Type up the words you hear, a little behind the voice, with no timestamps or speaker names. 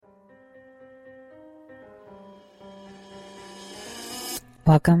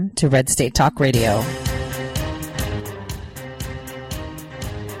Welcome to Red State Talk Radio.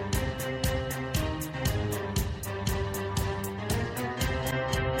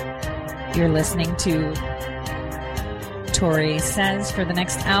 You're listening to Tori Says. For the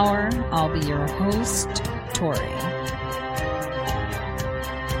next hour, I'll be your host, Tori.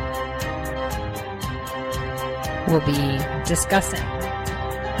 We'll be discussing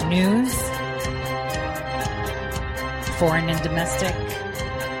news, foreign and domestic,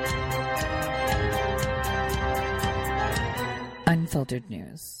 unfiltered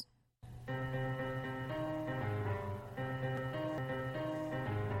news.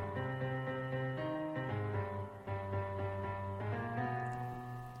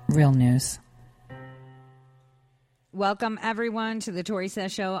 Real news. Welcome, everyone, to the Tori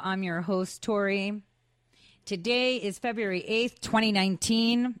Says Show. I'm your host, Tori. Today is February 8th,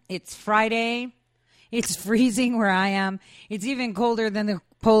 2019. It's Friday. It's freezing where I am. It's even colder than the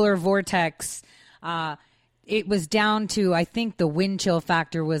polar vortex. It was down to, I think the wind chill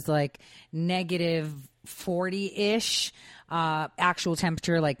factor was like negative 40-ish. Actual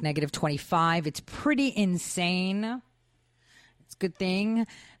temperature like negative 25. It's pretty insane. It's a good thing.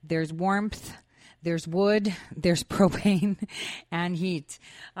 There's warmth. There's wood, there's propane, and heat.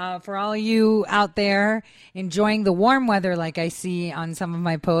 For all of you out there enjoying the warm weather like I see on some of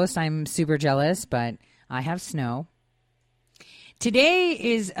my posts, I'm super jealous, but I have snow. Today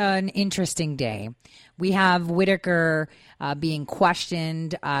is an interesting day. We have Whitaker being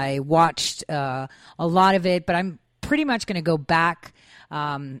questioned. I watched a lot of it, but I'm pretty much going to go back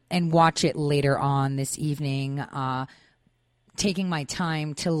and watch it later on this evening, taking my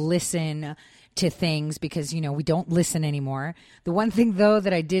time to listen to things because, you know, we don't listen anymore. The one thing, though,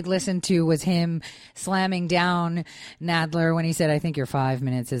 that I did listen to was him slamming down Nadler when he said, I think your 5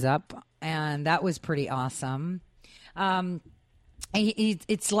 minutes is up. And that was pretty awesome.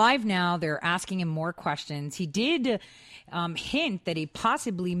 It's live now. They're asking him more questions. He did hint that he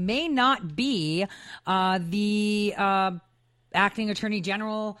possibly may not be the acting attorney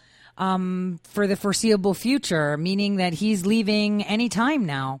general for the foreseeable future, meaning that he's leaving any time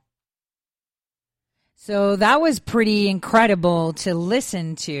now. So that was pretty incredible to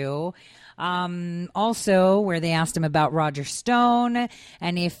listen to. Also, where they asked him about Roger Stone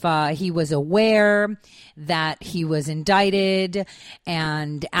and if he was aware that he was indicted,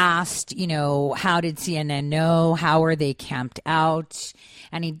 and asked, you know, how did CNN know? How are they camped out?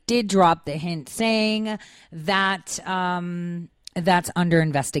 And he did drop the hint saying that that's under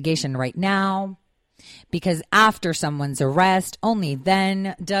investigation right now, because after someone's arrest, only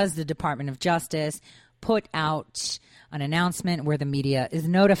then does the Department of Justice put out an announcement where the media is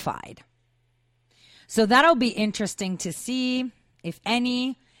notified. So that'll be interesting to see if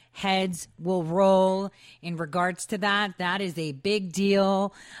any heads will roll in regards to that. That is a big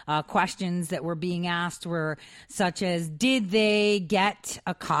deal. Questions that were being asked were such as, did they get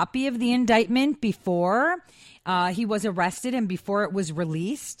a copy of the indictment before he was arrested and before it was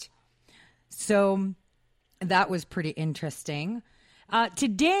released? So that was pretty interesting.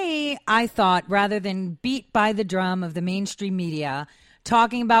 Today, I thought, rather than beat by the drum of the mainstream media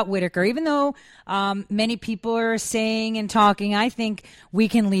talking about Whitaker, even though many people are saying and talking, I think we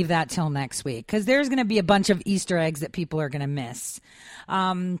can leave that till next week, because there's going to be a bunch of Easter eggs that people are going to miss.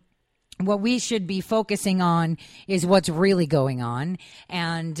 What we should be focusing on is what's really going on.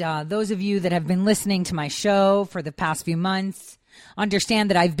 And those of you that have been listening to my show for the past few months understand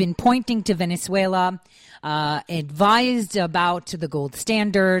that I've been pointing to Venezuela, advised about the gold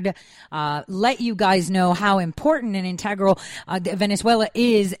standard, let you guys know how important and integral Venezuela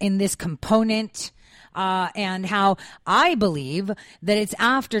is in this component, and how I believe that it's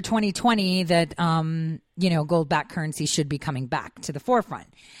after 2020 that, gold-backed currency should be coming back to the forefront.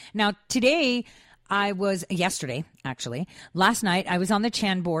 Now, last night I was on the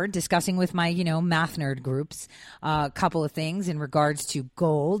Chan board discussing with my, math nerd groups, a couple of things in regards to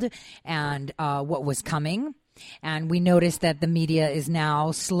gold and what was coming. And we noticed that the media is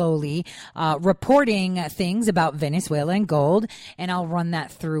now slowly reporting things about Venezuela and gold. And I'll run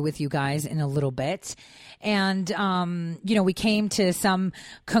that through with you guys in a little bit. And, we came to some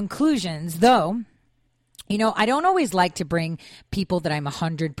conclusions, though. I don't always like to bring people that I'm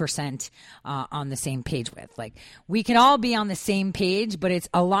 100% on the same page with. Like, we can all be on the same page, but it's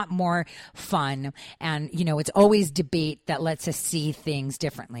a lot more fun. And, it's always debate that lets us see things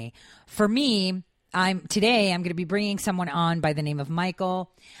differently. For me, Today I'm going to be bringing someone on by the name of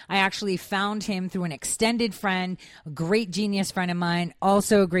Michael. I actually found him through an extended friend, a great genius friend of mine,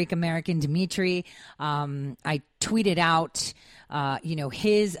 also a Greek American, Dimitri. I tweeted out,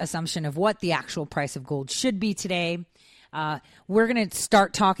 his assumption of what the actual price of gold should be today. We're going to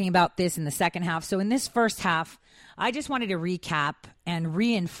start talking about this in the second half. So in this first half, I just wanted to recap and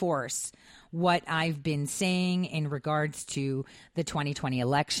reinforce what I've been saying in regards to the 2020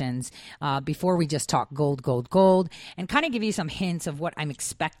 elections before we just talk gold, and kind of give you some hints of what I'm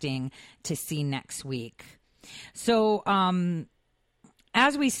expecting to see next week. So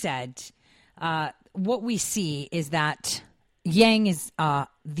as we said, what we see is that Yang is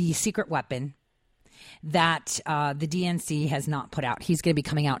the secret weapon that the DNC has not put out. He's going to be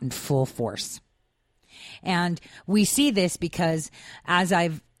coming out in full force. And we see this because, as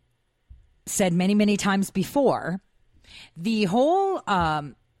I've said many, many times before, the whole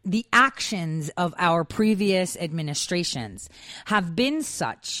the actions of our previous administrations have been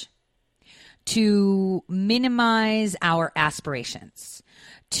such to minimize our aspirations,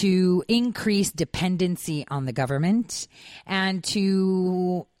 to increase dependency on the government, and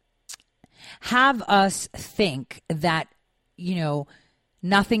to have us think that,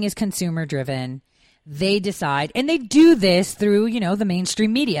 nothing is consumer driven. They decide, and they do this through, the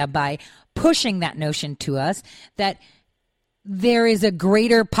mainstream media by pushing that notion to us that there is a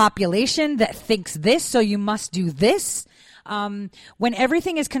greater population that thinks this, so you must do this. When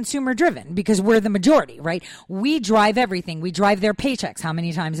everything is consumer driven, because we're the majority, right? We drive everything. We drive their paychecks. How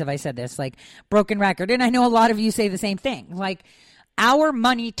many times have I said this? Like, broken record. And I know a lot of you say the same thing. Like, our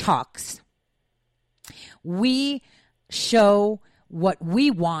money talks. We show what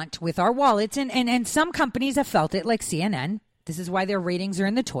we want with our wallets. And some companies have felt it, like CNN. This is why their ratings are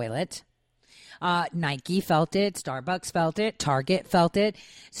in the toilet. Nike felt it. Starbucks felt it. Target felt it.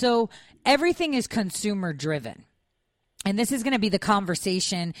 So everything is consumer driven. And this is going to be the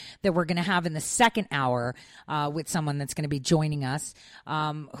conversation that we're going to have in the second hour with someone that's going to be joining us,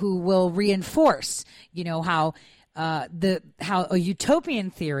 who will reinforce, how a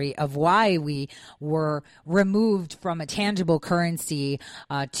utopian theory of why we were removed from a tangible currency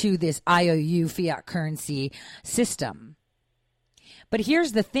to this IOU fiat currency system. But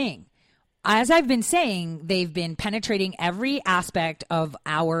here's the thing. As I've been saying, they've been penetrating every aspect of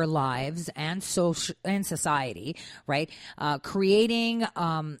our lives and social and society, right? Creating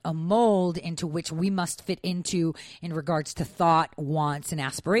a mold into which we must fit into in regards to thought, wants, and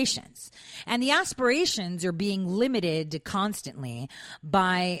aspirations. And the aspirations are being limited constantly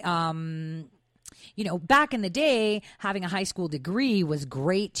by back in the day, having a high school degree was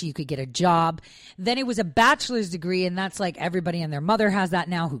great. You could get a job. Then it was a bachelor's degree, and that's like everybody and their mother has that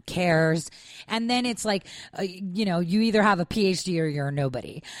now. Who cares? And then it's like, you either have a PhD or you're a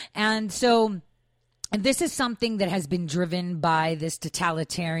nobody. And so this is something that has been driven by this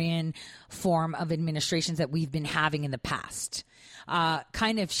totalitarian form of administrations that we've been having in the past.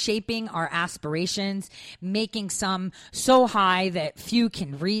 Kind of shaping our aspirations, making some so high that few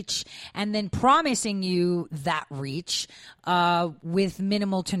can reach, and then promising you that reach with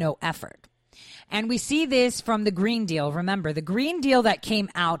minimal to no effort. And we see this from the Green Deal. Remember, the Green Deal that came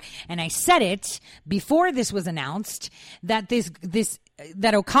out, and I said it before this was announced, that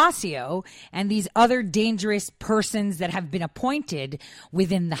that Ocasio and these other dangerous persons that have been appointed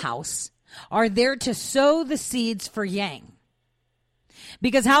within the House are there to sow the seeds for Yang.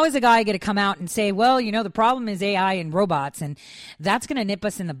 Because how is a guy going to come out and say, well, the problem is AI and robots, and that's going to nip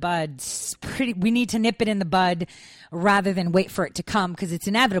us in the bud. We need to nip it in the bud rather than wait for it to come because it's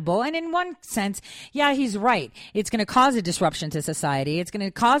inevitable. And in one sense, yeah, he's right. It's going to cause a disruption to society. It's going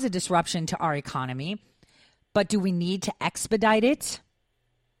to cause a disruption to our economy. But do we need to expedite it?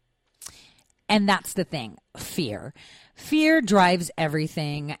 And that's the thing, fear. Fear drives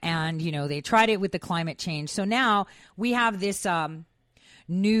everything. And, they tried it with the climate change. So now we have this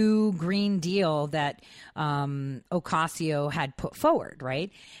new Green Deal that Ocasio had put forward, right?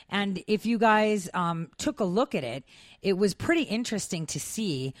 And if you guys took a look at it, it was pretty interesting to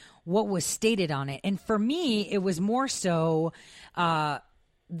see what was stated on it. And for me, it was more so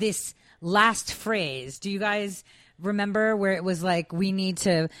this last phrase. Do you guys remember where it was like, we need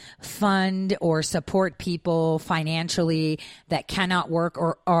to fund or support people financially that cannot work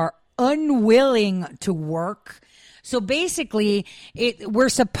or are unwilling to work? So basically, we're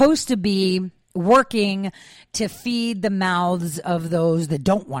supposed to be working to feed the mouths of those that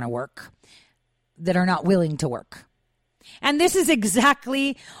don't want to work, that are not willing to work. And this is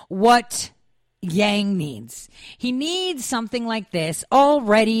exactly what Yang needs. He needs something like this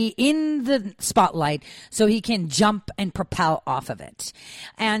already in the spotlight so he can jump and propel off of it.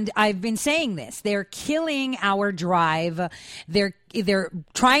 And I've been saying this. They're killing our drive. They're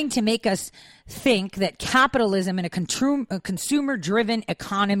trying to make us think that capitalism in a consumer-driven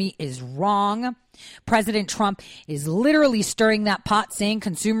economy is wrong. President Trump is literally stirring that pot, saying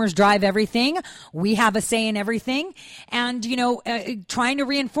consumers drive everything. We have a say in everything. And, trying to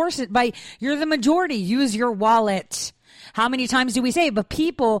reinforce it by you're the majority. Use your wallet. How many times do we say it? But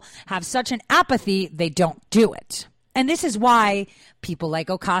people have such an apathy, they don't do it. And this is why people like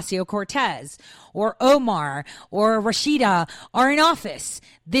Ocasio-Cortez or Omar or Rashida are in office.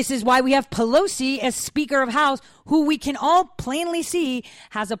 This is why we have Pelosi as Speaker of House, who we can all plainly see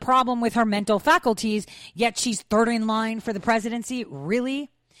has a problem with her mental faculties, yet she's third in line for the presidency.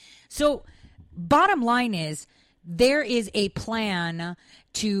 Really? So bottom line is there is a plan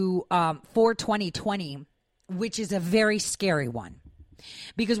for 2020, which is a very scary one.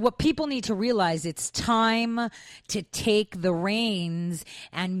 Because what people need to realize, it's time to take the reins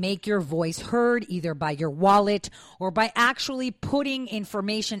and make your voice heard, either by your wallet or by actually putting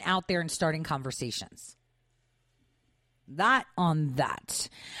information out there and starting conversations. That on that.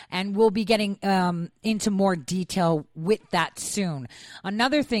 And we'll be getting into more detail with that soon.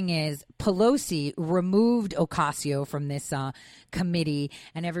 Another thing is Pelosi removed Ocasio from this committee,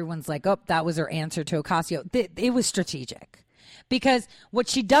 and everyone's like, oh, that was her answer to Ocasio. It was strategic. Because what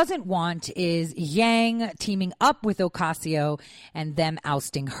she doesn't want is Yang teaming up with Ocasio and them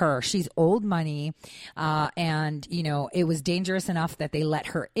ousting her. She's old money, and, it was dangerous enough that they let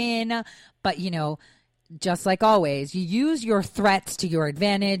her in. But, just like always, you use your threats to your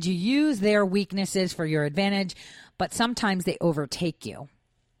advantage. You use their weaknesses for your advantage, but sometimes they overtake you.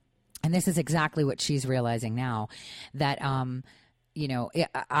 And this is exactly what she's realizing now, that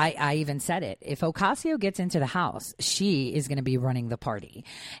I even said it. If Ocasio gets into the House, she is going to be running the party.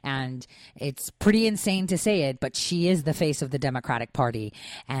 And it's pretty insane to say it, but she is the face of the Democratic Party.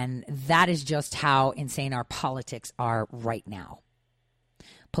 And that is just how insane our politics are right now.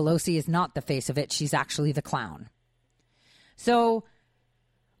 Pelosi is not the face of it. She's actually the clown. So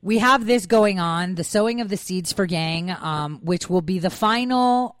we have this going on, the sowing of the seeds for Yang, which will be the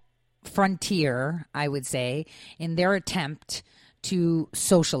final frontier, I would say, in their attempt to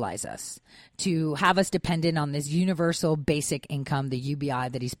socialize us, to have us dependent on this universal basic income, the UBI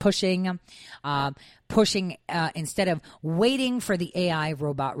that he's pushing instead of waiting for the AI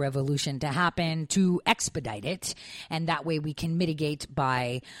robot revolution to happen, to expedite it. And that way we can mitigate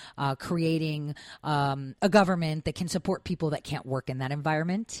by creating a government that can support people that can't work in that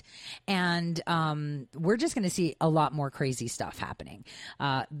environment. And we're just going to see a lot more crazy stuff happening.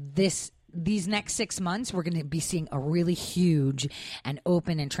 These next 6 months, we're going to be seeing a really huge and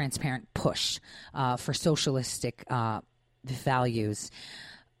open and transparent push for socialistic values.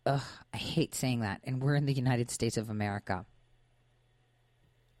 I hate saying that. And we're in the United States of America.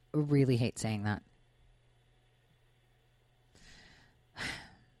 I really hate saying that.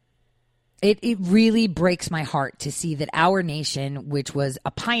 It really breaks my heart to see that our nation, which was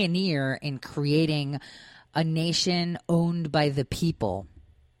a pioneer in creating a nation owned by the people,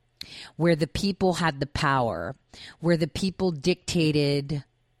 where the people had the power, where the people dictated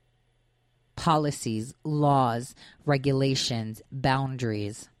policies, laws, regulations,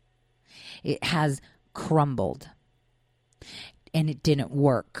 boundaries, it has crumbled. And it didn't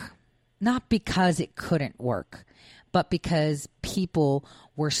work. Not because it couldn't work, but because people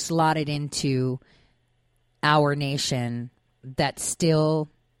were slotted into our nation that still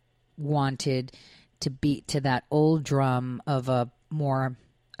wanted to beat to that old drum of a more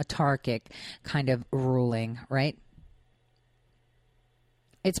autarkic kind of ruling, right?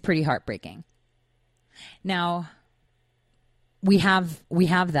 It's pretty heartbreaking. Now, we have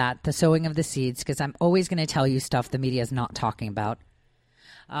that, the sowing of the seeds, because I'm always going to tell you stuff the media is not talking about.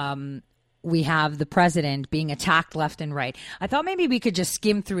 We have the president being attacked left and right. I thought maybe we could just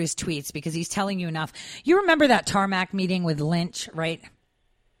skim through his tweets because he's telling you enough. You remember that tarmac meeting with Lynch, right?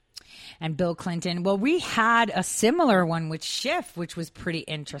 And Bill Clinton. Well, we had a similar one with Schiff, which was pretty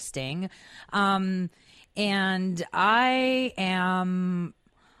interesting. And I am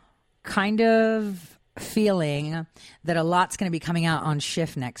kind of feeling that a lot's going to be coming out on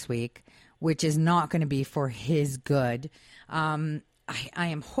Schiff next week, which is not going to be for his good. I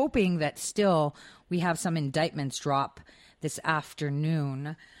am hoping that still we have some indictments drop this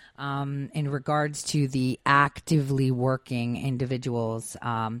afternoon in regards to the actively working individuals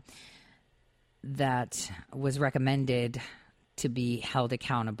that was recommended to be held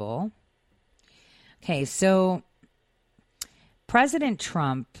accountable. Okay, so President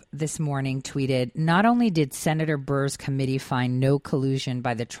Trump this morning tweeted, not only did Senator Burr's committee find no collusion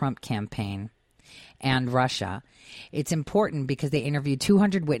by the Trump campaign, and Russia. It's important because they interviewed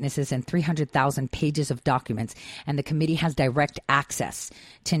 200 witnesses and 300,000 pages of documents, and the committee has direct access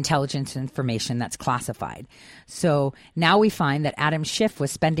to intelligence information that's classified. So now we find that Adam Schiff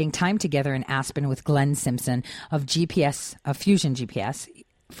was spending time together in Aspen with Glenn Simpson of Fusion GPS.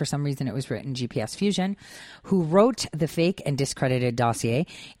 For some reason, it was written GPS Fusion, who wrote the fake and discredited dossier,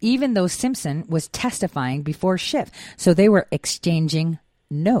 even though Simpson was testifying before Schiff. So they were exchanging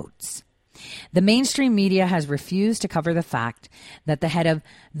notes. The mainstream media has refused to cover the fact that the head of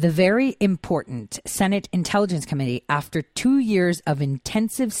the very important Senate Intelligence Committee, after 2 years of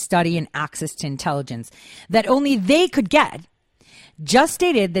intensive study and access to intelligence that only they could get, just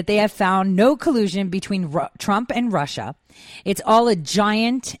stated that they have found no collusion between Trump and Russia. It's all a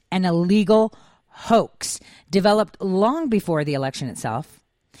giant and illegal hoax developed long before the election itself,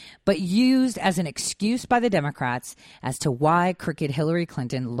 but used as an excuse by the Democrats as to why crooked Hillary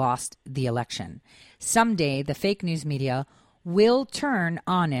Clinton lost the election. Someday, the fake news media will turn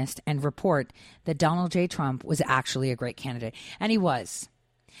honest and report that Donald J. Trump was actually a great candidate. And he was.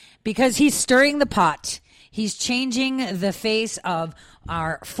 Because he's stirring the pot. He's changing the face of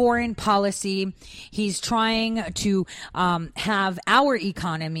our foreign policy. He's trying to have our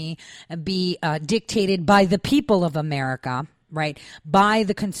economy be dictated by the people of America, right? By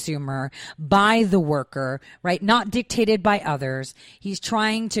the consumer, by the worker, right? Not dictated by others. He's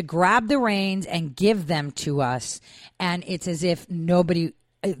trying to grab the reins and give them to us. And it's as if nobody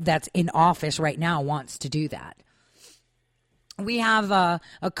that's in office right now wants to do that. We have a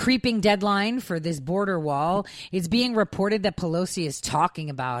creeping deadline for this border wall. It's being reported that Pelosi is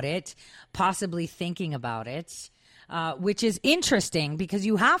talking about it, possibly thinking about it, which is interesting because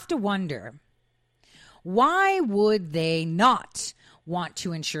you have to wonder, why would they not want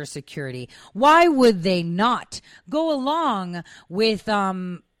to ensure security? Why would they not go along with,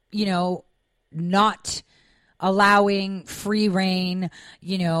 not allowing free reign,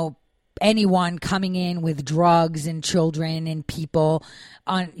 anyone coming in with drugs and children and people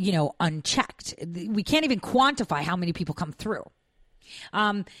unchecked? We can't even quantify how many people come through.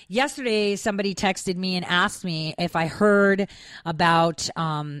 Yesterday, somebody texted me and asked me if I heard about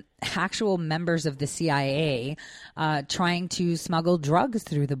actual members of the CIA trying to smuggle drugs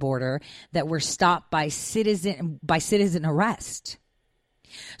through the border that were stopped by citizen arrest.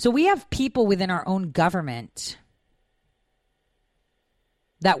 So we have people within our own government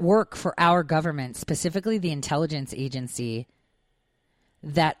that work for our government, specifically the intelligence agency,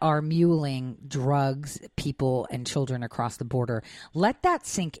 that are muling drugs, people, and children across the border. Let that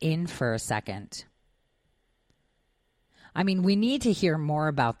sink in for a second. I mean, we need to hear more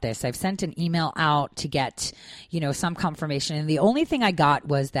about this. I've sent an email out to get, some confirmation. And the only thing I got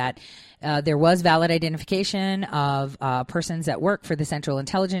was that there was valid identification of persons that work for the Central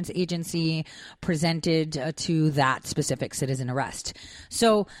Intelligence Agency presented to that specific citizen arrest.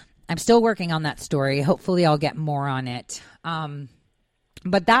 So I'm still working on that story. Hopefully I'll get more on it.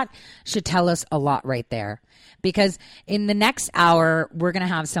 But that should tell us a lot right there. Because in the next hour, we're going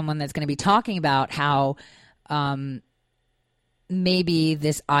to have someone that's going to be talking about how maybe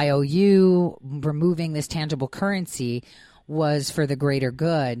this IOU, removing this tangible currency, was for the greater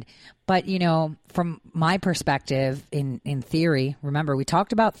good. But, from my perspective, in theory, remember, we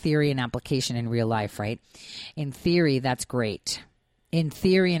talked about theory and application in real life, right? In theory, that's great. In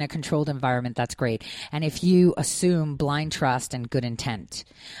theory, in a controlled environment, that's great. And if you assume blind trust and good intent.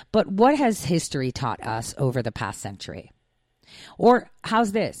 But what has history taught us over the past century? Or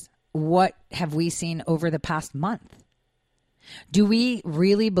how's this? What have we seen over the past month? Do we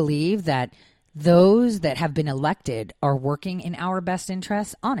really believe that those that have been elected are working in our best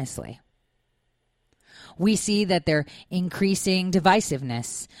interests? Honestly. We see that they're increasing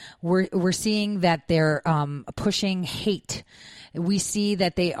divisiveness. We're seeing that they're pushing hate. We see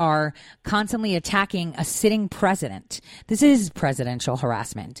that they are constantly attacking a sitting president. This is presidential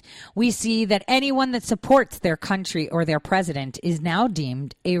harassment. We see that anyone that supports their country or their president is now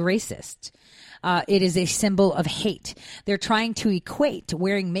deemed a racist. It is a symbol of hate. They're trying to equate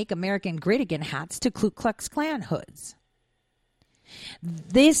wearing Make America Great Again hats to Ku Klux Klan hoods.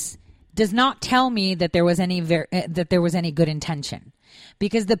 This does not tell me that there was any good intention,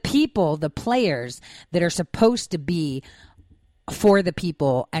 because the people, the players that are supposed to be for the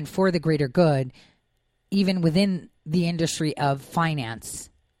people and for the greater good, even within the industry of finance,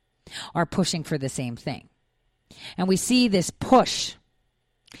 are pushing for the same thing. And we see this push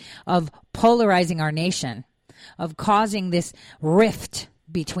of polarizing our nation, of causing this rift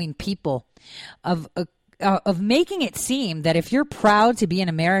between people, of making it seem that if you're proud to be an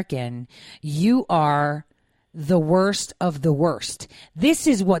American, you are the worst of the worst. This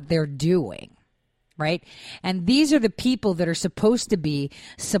is what they're doing. right? And these are the people that are supposed to be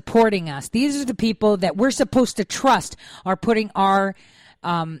supporting us. These are the people that we're supposed to trust are putting our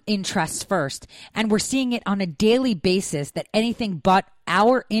interests first. And we're seeing it on a daily basis that anything but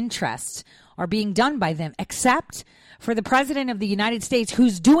our interests are being done by them, except for the president of the United States,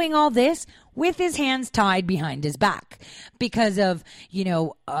 who's doing all this with his hands tied behind his back because of,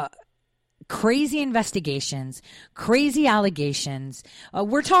 crazy investigations, crazy allegations.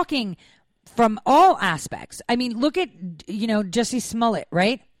 We're talking from all aspects. I mean, look at, Jussie Smollett,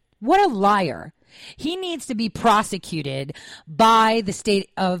 right? What a liar. He needs to be prosecuted by the state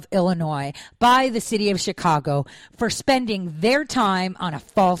of Illinois, by the city of Chicago for spending their time on a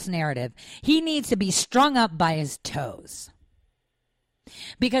false narrative. He needs to be strung up by his toes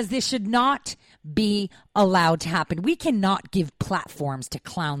because this should not be allowed to happen. We cannot give platforms to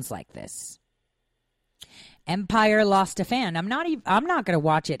clowns like this. Empire lost a fan. I'm not going to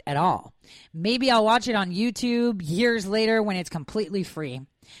watch it at all. Maybe I'll watch it on YouTube years later when it's completely free.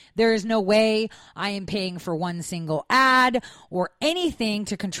 There is no way I am paying for one single ad or anything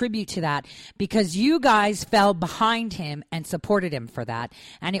to contribute to that because you guys fell behind him and supported him for that.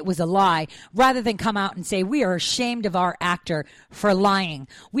 And it was a lie rather than come out and say, we are ashamed of our actor for lying.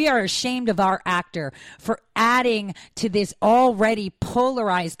 We are ashamed of our actor for adding to this already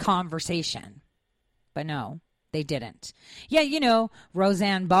polarized conversation. But no, they didn't. Yeah,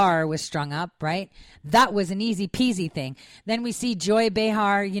 Roseanne Barr was strung up, right? That was an easy peasy thing. Then we see Joy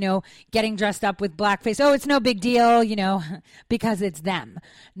Behar, getting dressed up with blackface. Oh, it's no big deal, because it's them.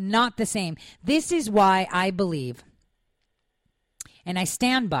 Not the same. This is why I believe, and I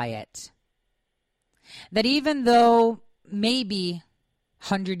stand by it, that even though maybe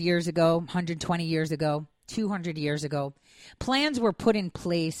 100 years ago, 120 years ago, 200 years ago, plans were put in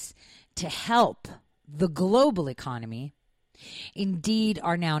place to help the global economy, indeed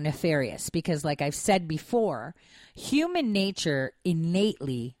are now nefarious because, like I've said before, human nature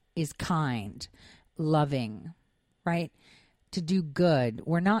innately is kind, loving, right? To do good.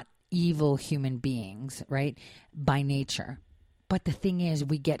 We're not evil human beings, right? By nature. But the thing is,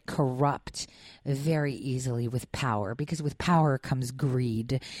 we get corrupt very easily with power because with power comes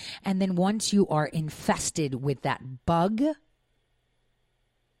greed. And then once you are infested with that bug,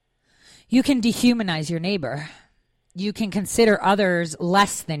 you can dehumanize your neighbor. You can consider others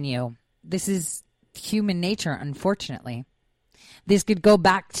less than you. This is human nature, unfortunately. This could go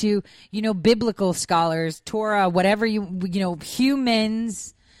back to, biblical scholars, Torah, whatever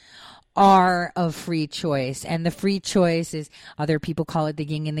humans are of free choice. And the free choice is, other people call it the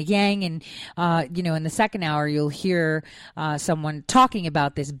yin and the yang. And, in the second hour, you'll hear someone talking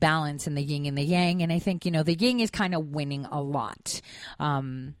about this balance in the yin and the yang. And I think, the yin is kind of winning a lot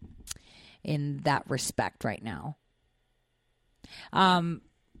in that respect right now. I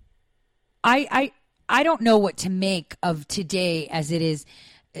don't know what to make of today as it is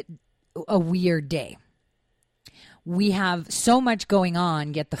a weird day. We have so much going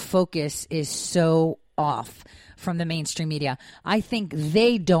on, yet the focus is so off from the mainstream media. I think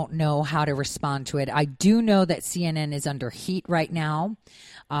they don't know how to respond to it. I do know that CNN is under heat right now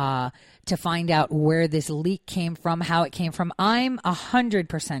to find out where this leak came from, how it came from. I'm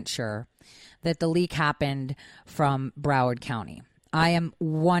 100% sure that the leak happened from Broward County. I am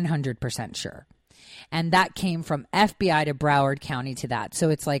 100% sure. And that came from FBI to Broward County to that. So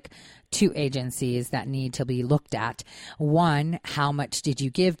it's like two agencies that need to be looked at. One, how much did you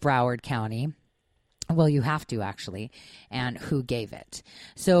give Broward County? Well, you have to actually. And who gave it?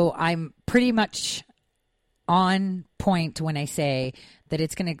 So I'm pretty much on point when I say that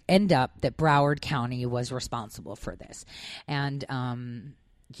it's going to end up that Broward County was responsible for this. And,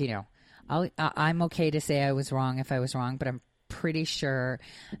 I'm okay to say I was wrong if I was wrong, but I'm pretty sure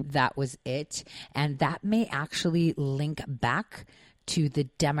that was it. And that may actually link back to the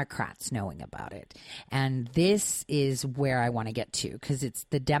Democrats knowing about it. And this is where I want to get to because it's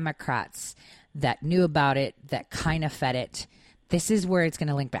the Democrats that knew about it, that kind of fed it. This is where it's going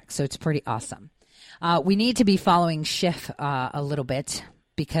to link back. So it's pretty awesome. We need to be following Schiff a little bit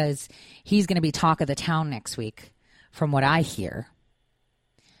because he's going to be talk of the town next week from what I hear.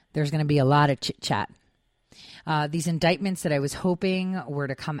 There's going to be a lot of chit-chat. These indictments that I was hoping were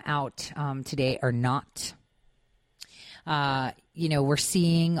to come out today are not. We're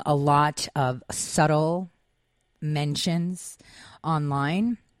seeing a lot of subtle mentions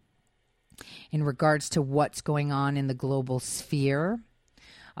online in regards to what's going on in the global sphere,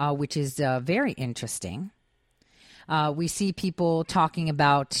 which is very interesting. We see people talking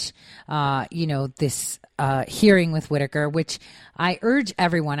about, this hearing with Whitaker, which I urge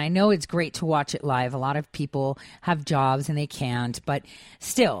everyone. I know it's great to watch it live. A lot of people have jobs and they can't, but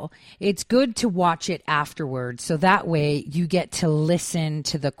still, it's good to watch it afterwards. So that way you get to listen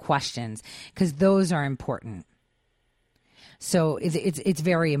to the questions, because those are important. So it's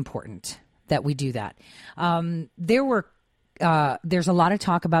very important that we do that. There's a lot of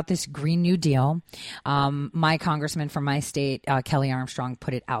talk about this Green New Deal. My congressman from my state, Kelly Armstrong,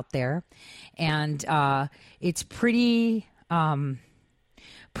 put it out there. And it's pretty telling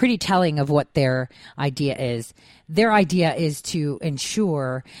of what their idea is. Their idea is to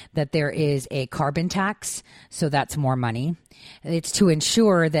ensure that there is a carbon tax, so that's more money. It's to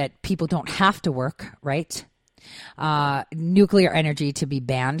ensure that people don't have to work, right? Nuclear energy to be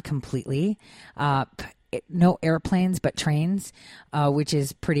banned completely. No airplanes but trains, which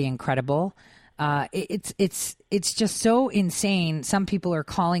is pretty incredible. It's just so insane. Some people are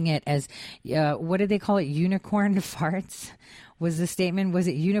calling it as what did they call it? Unicorn farts was the statement. Was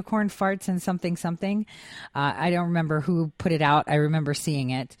it unicorn farts and something? I don't remember who put it out. I remember seeing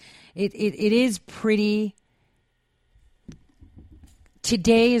it. It is pretty.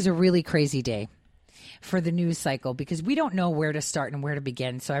 Today is a really crazy day for the news cycle, because we don't know where to start and where to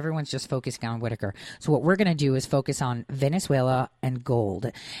begin. So everyone's just focusing on Whitaker. So what we're going to do is focus on Venezuela and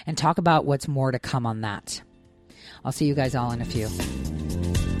gold and talk about what's more to come on that. I'll see you guys all in a few.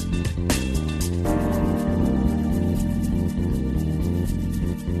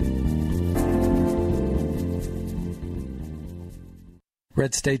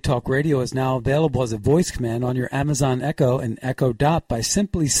 Red State Talk Radio is now available as a voice command on your Amazon Echo and Echo Dot by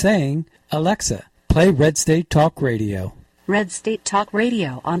simply saying, Alexa, play Red State Talk Radio. Red State Talk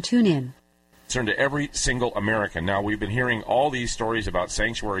Radio on TuneIn. Concern to every single American. Now, we've been hearing all these stories about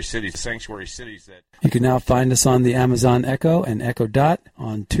sanctuary cities that... You can now find us on the Amazon Echo and Echo Dot,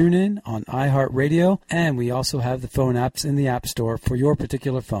 on TuneIn, on iHeartRadio, and we also have the phone apps in the App Store for your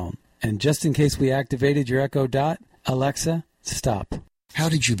particular phone. And just in case we activated your Echo Dot, Alexa, stop. How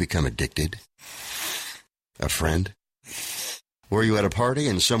did you become addicted? A friend? Were you at a party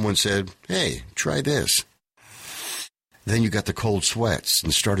and someone said, hey, try this? Then you got the cold sweats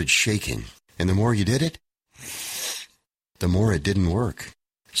and started shaking. And the more you did it, the more it didn't work.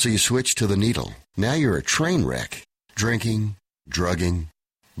 So you switched to the needle. Now you're a train wreck. Drinking, drugging,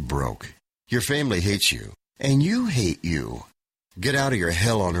 broke. Your family hates you. And you hate you. Get out of your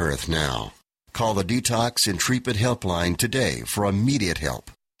hell on earth now. Call the Detox and Treatment Helpline today for immediate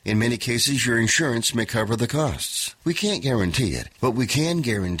help. In many cases, your insurance may cover the costs. We can't guarantee it, but we can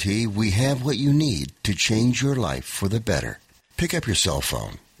guarantee we have what you need to change your life for the better. Pick up your cell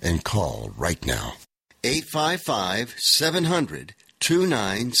phone and call right now.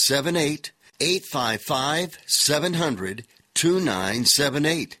 855-700-2978.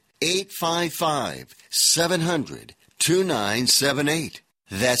 855-700-2978. 855-700-2978.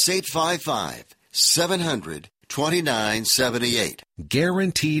 That's 855-700-2978.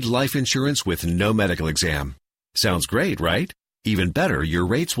 Guaranteed life insurance with no medical exam. Sounds great, right? Even better, your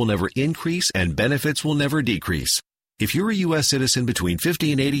rates will never increase and benefits will never decrease. If you're a U.S. citizen between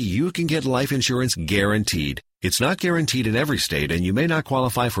 50 and 80, you can get life insurance guaranteed. It's not guaranteed in every state, and you may not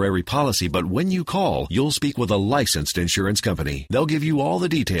qualify for every policy, but when you call, you'll speak with a licensed insurance company. They'll give you all the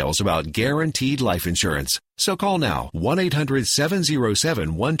details about guaranteed life insurance. So call now,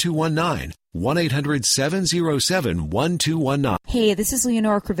 1-800-707-1219. 1-800-707-1219. Hey, this is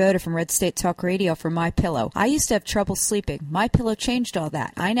Leonora Cravota from Red State Talk Radio for MyPillow. I used to have trouble sleeping. MyPillow changed all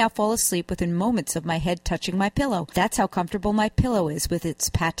that. I now fall asleep within moments of my head touching my pillow. That's how comfortable MyPillow is with its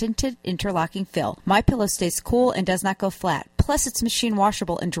patented interlocking fill. MyPillow stays cool and does not go flat. Plus, it's machine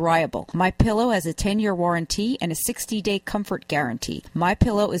washable and dryable. MyPillow has a 10-year warranty and a 60-day comfort guarantee.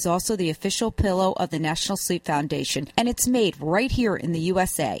 MyPillow is also the official pillow of the National Sleep Foundation, and it's made right here in the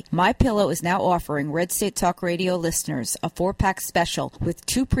USA. MyPillow is now offering Red State Talk Radio listeners a 4-pack special with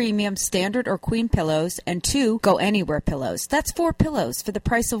 2 premium standard or queen pillows and 2 go anywhere pillows. That's 4 pillows for the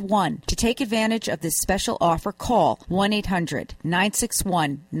price of 1. To take advantage of this special offer, call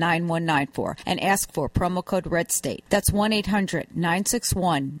 1-800-961-9194 and ask for promo code RedState. That's 1-800-961-9194,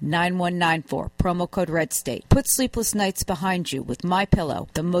 promo code RedState. Put sleepless nights behind you with MyPillow,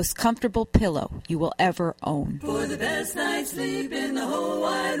 the most comfortable pillow you will ever own. For the best night's sleep in the whole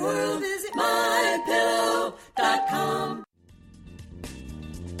wide world, visit MyPillow.com.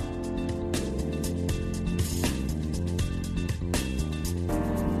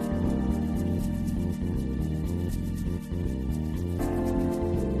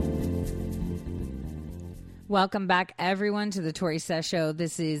 Welcome back, everyone, to the Tori Says Show.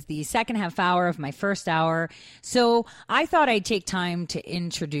 This is the second half hour of my first hour. So I thought I'd take time to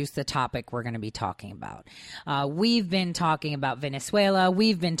introduce the topic we're going to be talking about. We've been talking about Venezuela.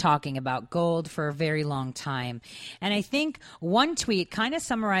 We've been talking about gold for a very long time. And I think one tweet kind of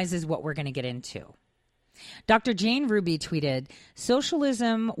summarizes what we're going to get into. Dr. Jane Ruby tweeted,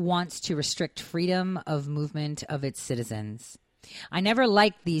 "Socialism wants to restrict freedom of movement of its citizens. I never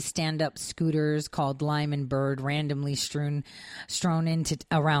liked these stand-up scooters called Lime and Bird randomly strewn into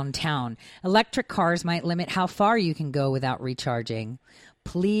around town. Electric cars might limit how far you can go without recharging.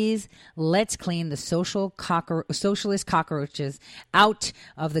 Please, let's clean the socialist cockroaches out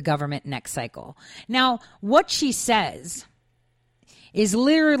of the government next cycle." Now, what she says is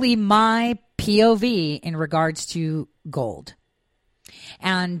literally my POV in regards to gold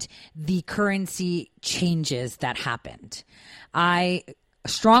and the currency changes that happened. I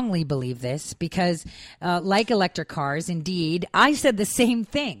strongly believe this because, like electric cars, indeed, I said the same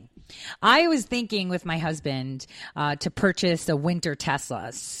thing. I was thinking with my husband to purchase a winter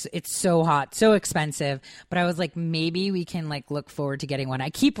Tesla. It's so hot, so expensive. But I was like, maybe we can look forward to getting one.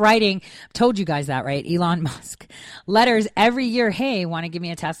 I keep writing, told you guys that, right? Elon Musk letters every year. Hey, want to give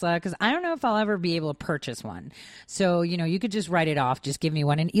me a Tesla? Because I don't know if I'll ever be able to purchase one. So, you could just write it off. Just give me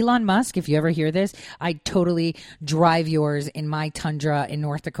one. And Elon Musk, if you ever hear this, I totally drive yours in my Tundra in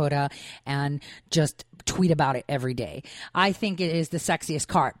North Dakota and just tweet about it every day. I think it is the sexiest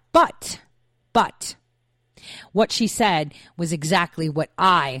car. But what she said was exactly what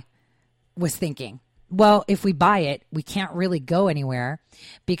I was thinking. Well, if we buy it, we can't really go anywhere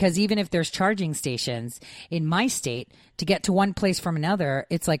because even if there's charging stations in my state, to get to one place from another,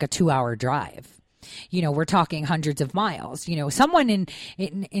 it's like a 2-hour drive. We're talking hundreds of miles. Someone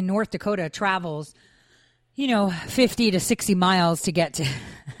in North Dakota travels 50 to 60 miles to get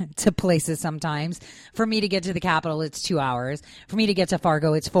to places sometimes. For me to get to the Capitol, it's 2 hours. For me to get to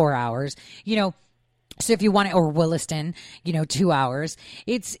Fargo, it's 4 hours. So if you want it, or Williston, 2 hours.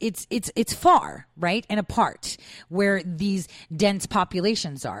 It's far, right? And apart where these dense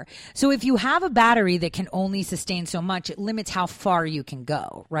populations are. So if you have a battery that can only sustain so much, it limits how far you can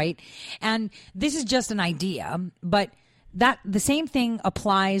go, right? And this is just an idea, but that the same thing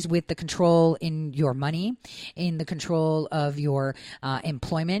applies with the control in your money, in the control of your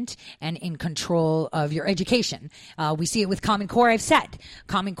employment, and in control of your education. We see it with Common Core. I've said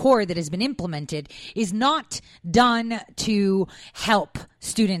Common Core that has been implemented is not done to help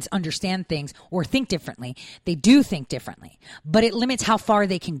students understand things or think differently. They do think differently, but it limits how far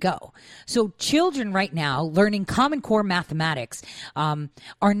they can go. So children right now learning Common Core mathematics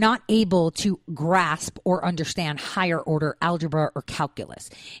are not able to grasp or understand higher order algebra or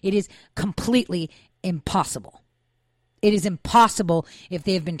calculus. It is completely impossible. It is impossible if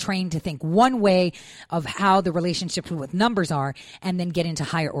they have been trained to think one way of how the relationships with numbers are and then get into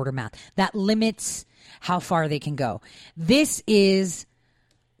higher order math. That limits how far they can go. This is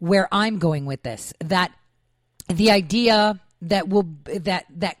where I'm going with this, that the idea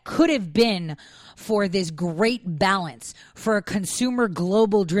that could have been for this great balance for a consumer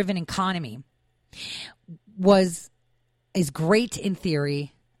global driven economy is great in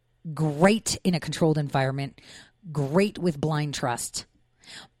theory, great in a controlled environment, great with blind trust,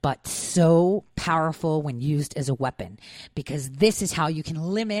 but so powerful when used as a weapon, because this is how you can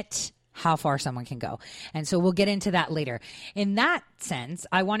limit how far someone can go. And so we'll get into that later. In that sense,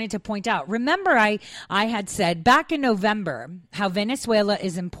 I wanted to point out, remember I had said back in November how Venezuela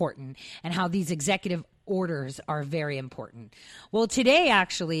is important and how these executive orders are very important. Well, today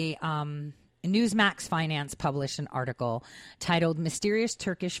actually, Newsmax Finance published an article titled "Mysterious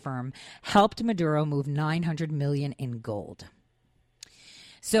Turkish Firm Helped Maduro Move $900 Million in Gold."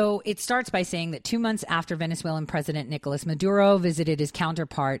 So it starts by saying that 2 months after Venezuelan President Nicolas Maduro visited his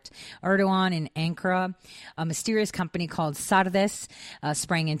counterpart Erdogan in Ankara, a mysterious company called Sardes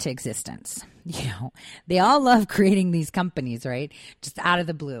sprang into existence. They all love creating these companies, right? Just out of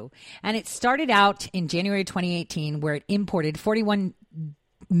the blue. And it started out in January 2018, where it imported $41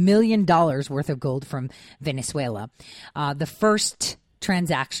 million worth of gold from Venezuela. The first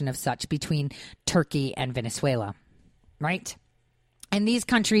transaction of such between Turkey and Venezuela, right? And these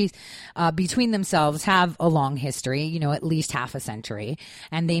countries between themselves have a long history, at least half a century.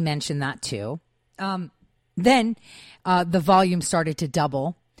 And they mentioned that too. Then the volume started to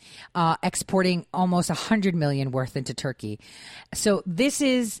double, exporting almost 100 million worth into Turkey. So this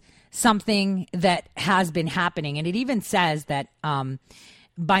is something that has been happening. And it even says that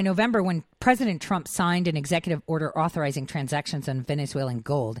by November, when President Trump signed an executive order authorizing transactions on Venezuelan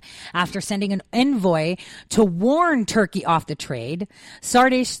gold after sending an envoy to warn Turkey off the trade.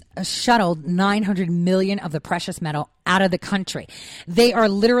 Sardis shuttled 900 million of the precious metal out of the country. They are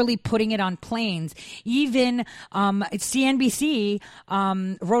literally putting it on planes. Even CNBC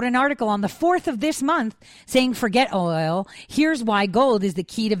wrote an article on the 4th of this month saying, forget oil. Here's why gold is the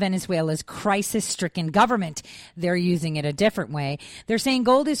key to Venezuela's crisis-stricken government. They're using it a different way. They're saying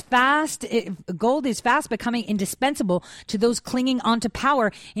gold is fast becoming indispensable to those clinging onto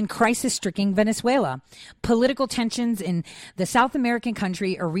power in crisis-stricken Venezuela. Political tensions in the South American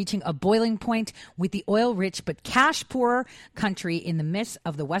country are reaching a boiling point, with the oil-rich but cash-poor country in the midst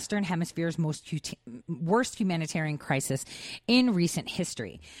of the Western Hemisphere's worst humanitarian crisis in recent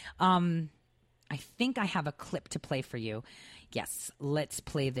history. I think I have a clip to play for you. Yes, let's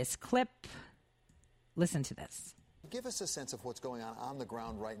play this clip. Listen to this. Give us a sense of what's going on the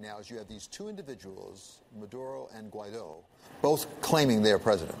ground right now as you have these two individuals, Maduro and Guaido, both claiming they're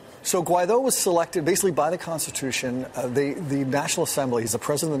president. So Guaido was selected basically by the Constitution, the National Assembly. He's the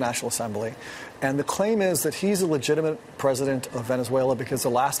president of the National Assembly. And the claim is that he's a legitimate president of Venezuela because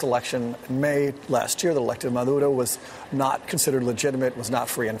the last election in May last year that elected Maduro was not considered legitimate, was not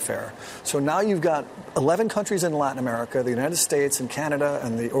free and fair. So now you've got 11 countries in Latin America, the United States and Canada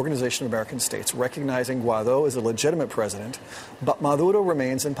and the Organization of American States recognizing Guaido as a legitimate president, but Maduro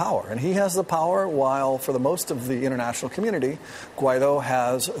remains in power. And he has the power while, for the most of the international community, Guaido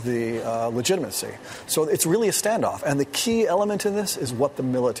has the legitimacy. So it's really a standoff. And the key element in this is what the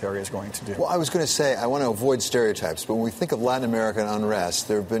military is going to do. Well, I was going to say, I want to avoid stereotypes, but when we think of Latin American unrest,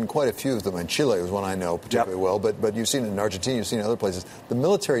 there have been quite a few of them. And Chile was one I know particularly well, but you've seen it in Argentina, you've seen it in other places. The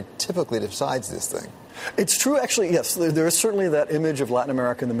military typically decides this thing. It's true, actually, yes. There is certainly that image of Latin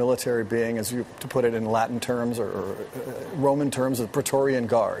America and the military being, as you to put it in Latin terms or Roman terms, a Praetorian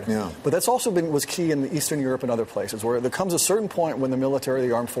Guard. Yeah. But that's also was key in Eastern Europe and other places, where there comes a certain point when the military,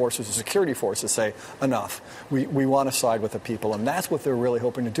 the armed forces, the security forces say, enough, we want to side with the people. And that's what they're really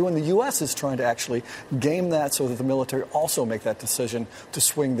hoping to do. And the U.S. is trying to actually game that so that the military also make that decision to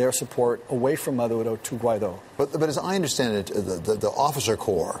swing their support away from Maduro to Guaido. But as I understand it, the officer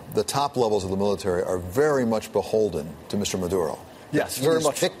corps, the top levels of the military, are very much beholden to Mr. Maduro. Yes, very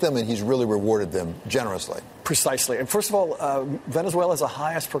much. He's picked them and he's really rewarded them generously. Precisely. And first of all, Venezuela has the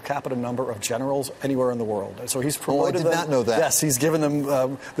highest per capita number of generals anywhere in the world. And so he's promoted them. I did not know that. Yes, he's given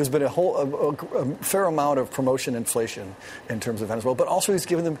them, there's been a fair amount of promotion inflation in terms of Venezuela, but also he's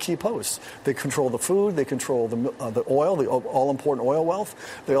given them key posts. They control the food, they control the oil, the all-important oil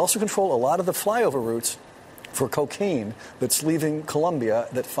wealth. They also control a lot of the flyover routes for cocaine that's leaving Colombia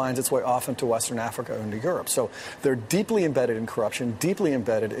that finds its way off into Western Africa and into Europe. So they're deeply embedded in corruption, deeply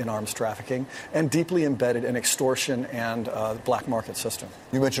embedded in arms trafficking, and deeply embedded in extortion and the black market system.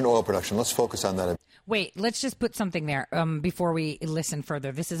 You mentioned oil production. Let's focus on that. Wait, let's just put something there before we listen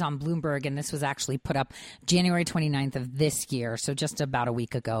further. This is on Bloomberg, and this was actually put up January 29th of this year, so just about a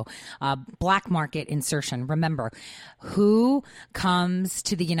week ago. Black market insertion. Remember, who comes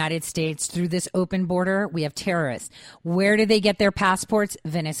to the United States through this open border? We have terrorists. Where do they get their passports?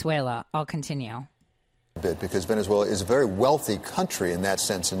 Venezuela. I'll continue. Because Venezuela is a very wealthy country in that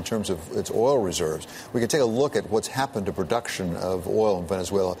sense in terms of its oil reserves. We can take a look at what's happened to production of oil in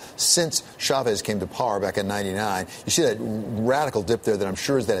Venezuela since Chavez came to power back in 99. You see that radical dip there that I'm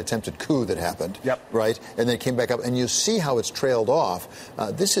sure is that attempted coup that happened. Yep. Right? And then it came back up. And you see how it's trailed off.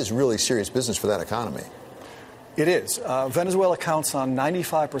 This is really serious business for that economy. It is. Venezuela counts on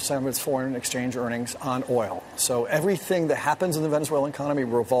 95% of its foreign exchange earnings on oil. So everything that happens in the Venezuelan economy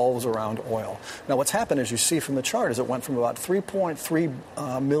revolves around oil. Now, what's happened, as you see from the chart, is it went from about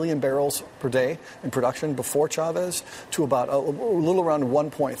 3.3 million barrels per day in production before Chavez to about a little around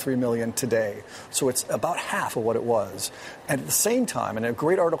 1.3 million today. So it's about half of what it was. And at the same time, and a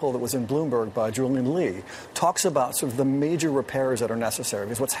great article that was in Bloomberg by Julian Lee talks about sort of the major repairs that are necessary.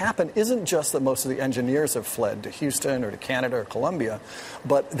 Because what's happened isn't just that most of the engineers have fled to Houston or to Canada or Colombia,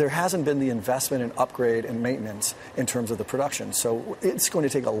 but there hasn't been the investment in upgrade and maintenance in terms of the production. So it's going to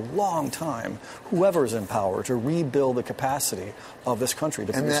take a long time, whoever's in power, to rebuild the capacity of this country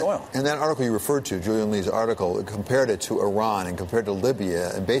to produce oil. And that article you referred to, Julian Lee's article, compared it to Iran and compared to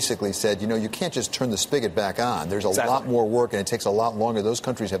Libya and basically said, you can't just turn the spigot back on. There's a lot more work and it takes a lot longer. Those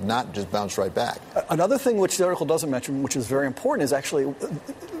countries have not just bounced right back. Another thing which the article doesn't mention, which is very important, is actually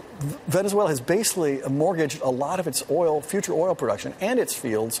Venezuela has basically mortgaged a lot of its future oil production and its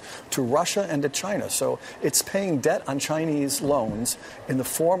fields to Russia and to China. So it's paying debt on Chinese loans in the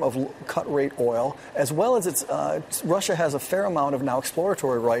form of cut-rate oil, as well as Russia has a fair amount of now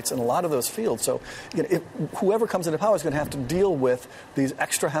exploratory rights in a lot of those fields. So whoever comes into power is going to have to deal with these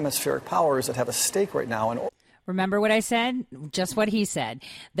extra hemispheric powers that have a stake right now in oil. Remember what I said? Just what he said.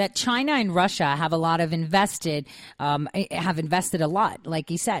 That China and Russia have invested a lot. Like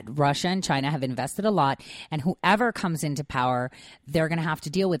he said, Russia and China have invested a lot. And whoever comes into power, they're going to have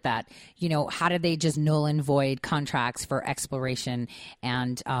to deal with that. How do they just null and void contracts for exploration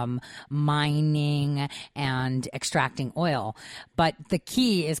and mining and extracting oil? But the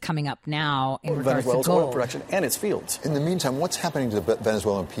key is coming up now in regards Venezuela's to gold. oil production and its fields. In the meantime, what's happening to the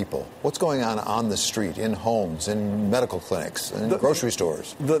Venezuelan people? What's going on the street, in homes, in medical clinics, in grocery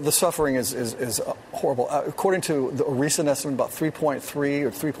stores? The suffering is horrible. According to a recent estimate, about 3.3 or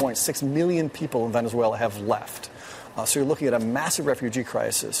 3.6 million people in Venezuela have left. So you're looking at a massive refugee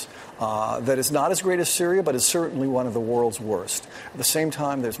crisis that is not as great as Syria, but is certainly one of the world's worst. At the same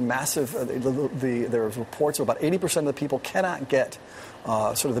time, there's massive. There's reports of about 80% of the people cannot get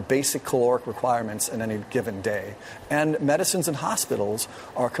sort of the basic caloric requirements in any given day. And medicines and hospitals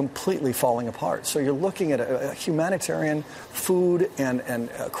are completely falling apart. So you're looking at a humanitarian food and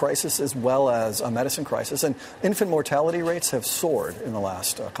crisis as well as a medicine crisis. And infant mortality rates have soared in the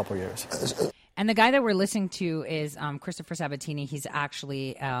last couple of years. And the guy that we're listening to is Christopher Sabatini. He's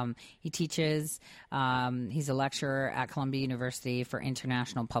actually, he teaches, he's a lecturer at Columbia University for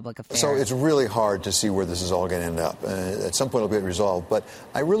International Public Affairs. So it's really hard to see where this is all going to end up. At some point it'll get resolved. But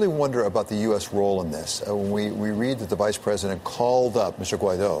I really wonder about the U.S. role in this. When we read that the vice president called up Mr.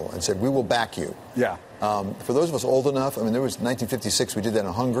 Guaido and said, we will back you. Yeah. For those of us old enough, there was 1956, we did that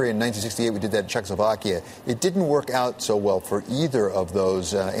in Hungary, and 1968, we did that in Czechoslovakia. It didn't work out so well for either of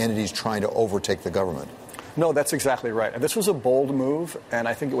those entities trying to overtake the government. No, that's exactly right. This was a bold move, and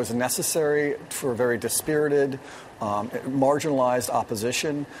I think it was necessary for a very dispirited, marginalized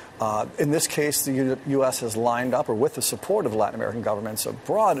opposition. In this case, the U.S. has lined up, or with the support of Latin American governments, a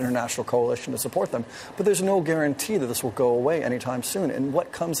broad international coalition to support them. But there's no guarantee that this will go away anytime soon. And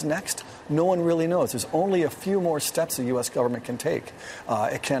what comes next, no one really knows. There's only a few more steps the U.S. government can take.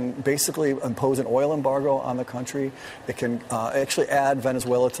 It can basically impose an oil embargo on the country. It can actually add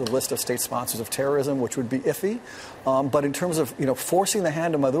Venezuela to the list of state sponsors of terrorism, which would be iffy. But in terms of forcing the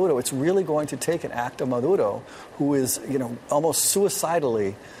hand of Maduro, it's really going to take an act of Maduro, who is almost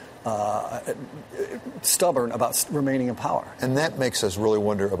suicidally stubborn about remaining in power. And that makes us really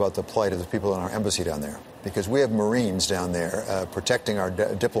wonder about the plight of the people in our embassy down there, because we have Marines down there protecting our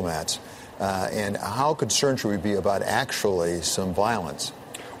diplomats. And how concerned should we be about actually some violence?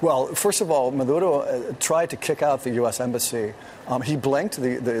 Well, first of all, Maduro tried to kick out the U.S. embassy. He blinked.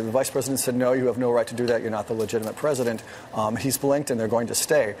 The vice president said, no, you have no right to do that. You're not the legitimate president. He's blinked, and they're going to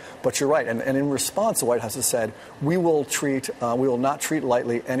stay. But you're right. And in response, the White House has said, we will not treat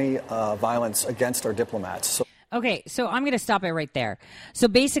lightly any violence against our diplomats. So Okay, so I'm going to stop it right there. So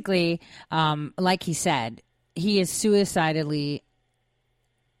basically, like he said, he is suicidally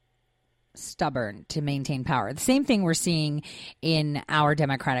stubborn to maintain power. The same thing we're seeing in our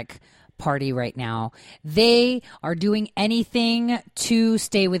Democratic Party right now. They are doing anything to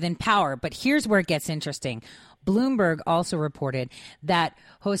stay within power. But here's where it gets interesting. Bloomberg also reported that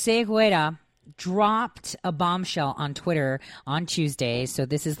Jose Guaidó dropped a bombshell on Twitter on Tuesday, so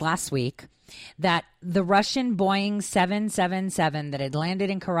this is last week, that the Russian Boeing 777 that had landed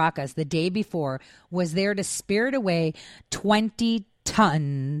in Caracas the day before was there to spirit away 20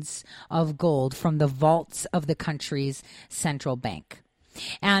 tons of gold from the vaults of the country's central bank.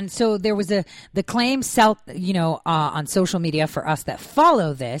 And so there was the claim on social media for us that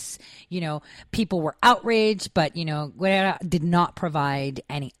follow this, people were outraged, but, Guerrero did not provide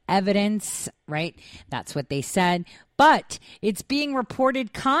any evidence, right? That's what they said. But it's being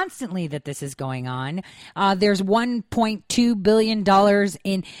reported constantly that this is going on. There's $1.2 billion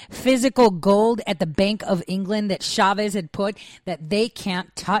in physical gold at the Bank of England that Chavez had put that they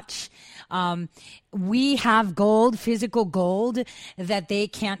can't touch. We have gold, physical gold, that they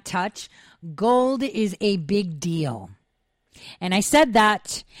can't touch. Gold is a big deal. And I said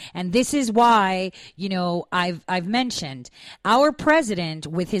that, and this is why, I've mentioned our president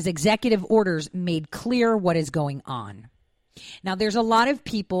with his executive orders made clear what is going on. Now, there's a lot of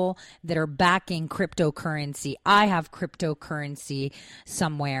people that are backing cryptocurrency. I have cryptocurrency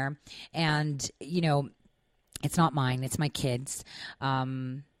somewhere, and, it's not mine. It's my kids.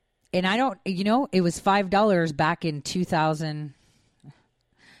 And I don't, it was $5 back in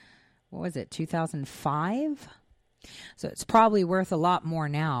 2005? So it's probably worth a lot more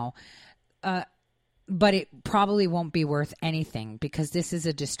now. But it probably won't be worth anything because this is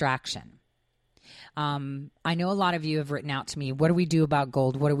a distraction. I know a lot of you have written out to me, what do we do about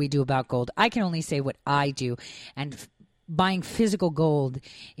gold? What do we do about gold? I can only say what I do. And buying physical gold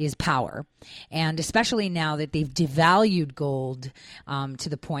is power. And especially now that they've devalued gold to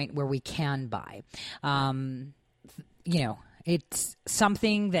the point where we can buy. It's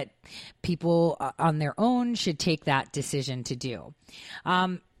something that people on their own should take that decision to do.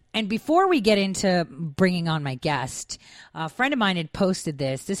 And before we get into bringing on my guest, a friend of mine had posted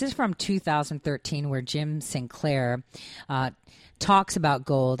this. This is from 2013 where Jim Sinclair talks about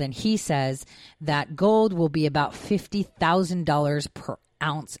gold. And he says that gold will be about $50,000 per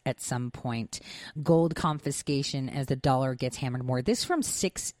ounce at some point. Gold confiscation as the dollar gets hammered more. This from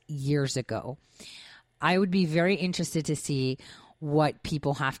 6 years ago. I would be very interested to see what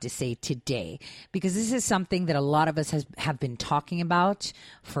people have to say today, because this is something that a lot of us have been talking about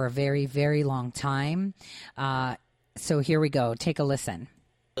for a very, very long time. So here we go. Take a listen.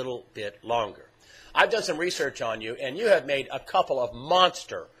 A little bit longer. I've done some research on you, and you have made a couple of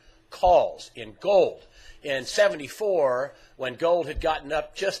monster calls in gold. In 74, when gold had gotten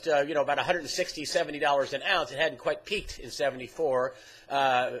up just, about $160, $70 an ounce, it hadn't quite peaked in 74,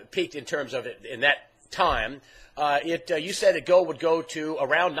 peaked in terms of it in that time. You said that gold would go to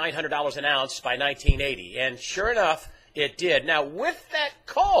around $900 an ounce by 1980, and sure enough, it did. Now, with that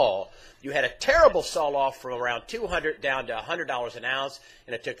call, you had a terrible fall-off from around $200 down to $100 an ounce,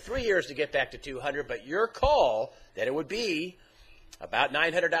 and it took 3 years to get back to $200, but your call that it would be about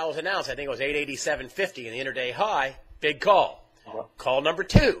 $900 an ounce, I think it was $887.50 in the intraday high, big call. Call number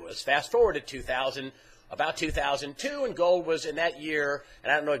two, let's fast forward to about 2002, and gold was in that year,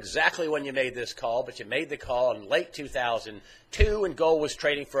 and I don't know exactly when you made this call, but you made the call in late 2002, and gold was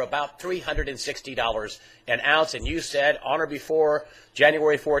trading for about $360 an ounce, and you said on or before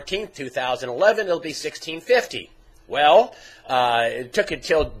January 14th, 2011, it'll be $1650. Well, it took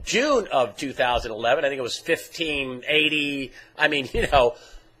until June of 2011. I think it was $1580. I mean,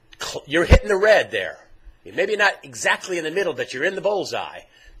 you're hitting the red there. Maybe not exactly in the middle, but you're in the bullseye.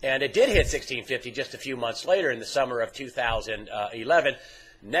 And it did hit $1650 just a few months later in the summer of 2011.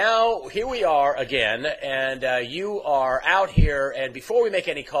 Now, here we are again, and you are out here. And before we make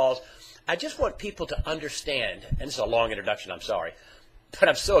any calls, I just want people to understand, and this is a long introduction, I'm sorry, but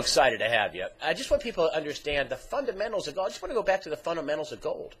I'm so excited to have you. I just want people to understand the fundamentals of gold. I just want to go back to the fundamentals of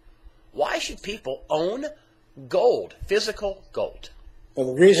gold. Why should people own gold, physical gold?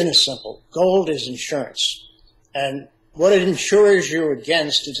 Well, the reason is simple. Gold is insurance. And what it insures you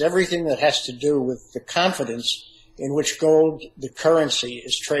against is everything that has to do with the confidence in which gold, the currency,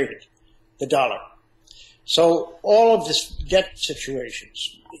 is traded, the dollar. So all of this debt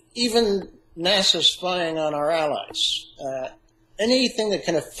situations, even NASA's spying on our allies, anything that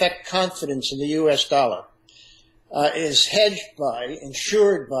can affect confidence in the U.S. dollar is hedged by,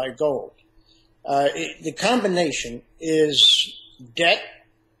 insured by gold. The combination is debt,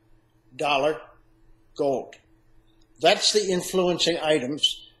 dollar, gold. That's the influencing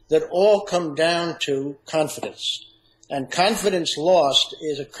items that all come down to confidence. And confidence lost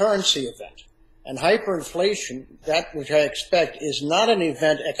is a currency event. And hyperinflation, that which I expect, is not an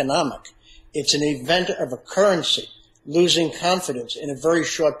event economic. It's an event of a currency losing confidence in a very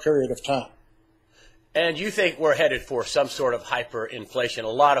short period of time. And you think we're headed for some sort of hyperinflation. A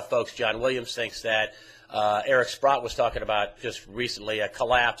lot of folks, John Williams thinks that. Eric Sprott was talking about just recently a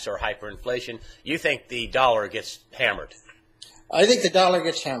collapse or hyperinflation. You think the dollar gets hammered? I think the dollar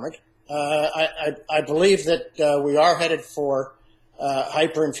gets hammered. I believe that we are headed for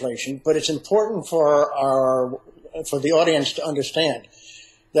hyperinflation, but it's important for the audience to understand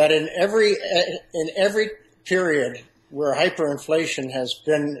that in every period where hyperinflation has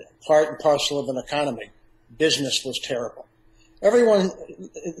been part and parcel of an economy, business was terrible. Everyone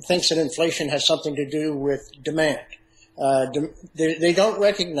thinks that inflation has something to do with demand. They don't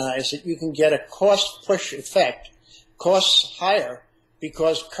recognize that you can get a cost push effect, costs higher,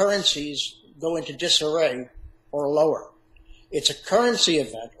 because currencies go into disarray or lower. It's a currency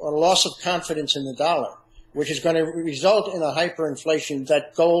event or loss of confidence in the dollar, which is going to result in a hyperinflation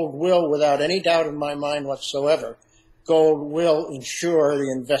that gold will, without any doubt in my mind whatsoever, gold will insure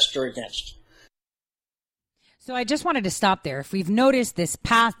the investor against. So I just wanted to stop there. If we've noticed these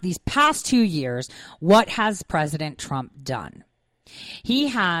past 2 years, what has President Trump done? He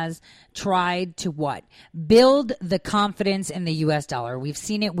has tried to what? Build the confidence in the U.S. dollar. We've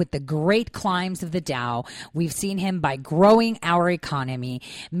seen it with the great climbs of the Dow. We've seen him by growing our economy,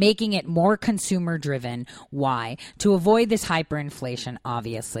 making it more consumer driven. Why? To avoid this hyperinflation,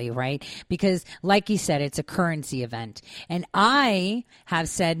 obviously, right? Because like he said, it's a currency event. And I have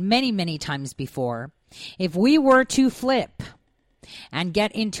said many, many times before, if we were to flip and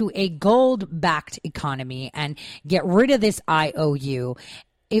get into a gold-backed economy and get rid of this IOU,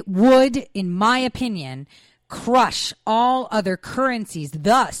 it would, in my opinion, crush all other currencies,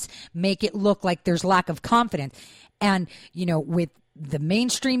 thus make it look like there's lack of confidence. And, you know, with the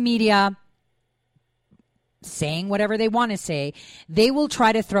mainstream media saying whatever they want to say, they will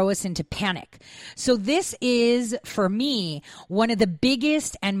try to throw us into panic. So this is, for me, one of the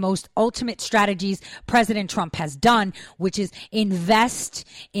biggest and most ultimate strategies President Trump has done, which is invest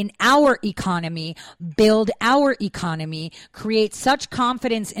in our economy, build our economy, create such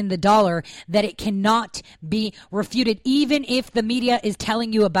confidence in the dollar that it cannot be refuted, even if the media is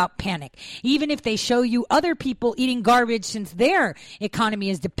telling you about panic, even if they show you other people eating garbage since their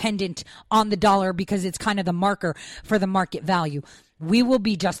economy is dependent on the dollar because it's kind of the marker for the market value. We will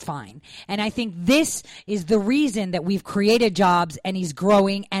be just fine. And I think this is the reason that we've created jobs and he's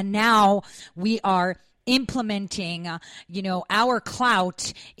growing. And now we are implementing, our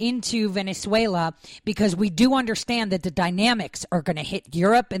clout into Venezuela, because we do understand that the dynamics are going to hit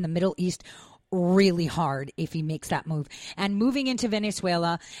Europe and the Middle East really hard if he makes that move. And moving into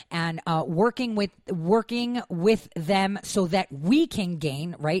Venezuela and working with them so that we can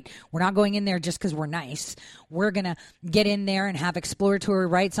gain, right? We're not going in there just because we're nice. We're going to get in there and have exploratory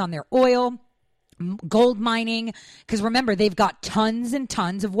rights on their oil, gold mining, because remember, they've got tons and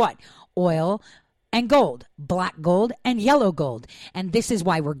tons of what? Oil and gold, black gold and yellow gold. And this is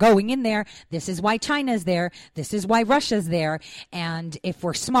why we're going in there. This is why China's there. This is why Russia's there. And if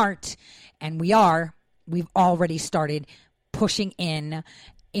we're smart, and we've already started pushing in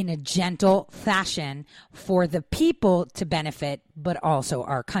a gentle fashion for the people to benefit, but also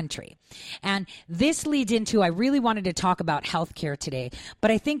our country. And this leads into, I really wanted to talk about healthcare today, but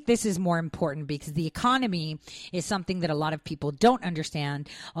I think this is more important because the economy is something that a lot of people don't understand.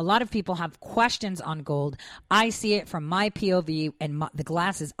 A lot of people have questions on gold. I see it from my POV, and the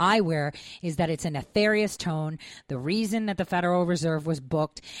glasses I wear is that it's a nefarious tone. The reason that the Federal Reserve was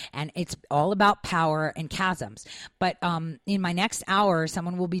booked, and it's all about power and chasms. But in my next hour,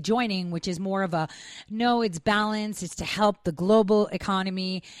 someone will be joining, which is more of no, it's balance. It's to help the global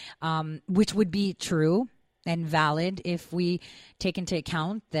economy, which would be true and valid if we take into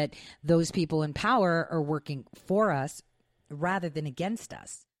account that those people in power are working for us rather than against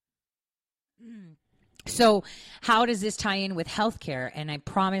us. So how does this tie in with healthcare? And I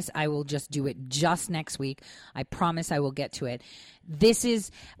promise I will just do it just next week. I promise I will get to it. This is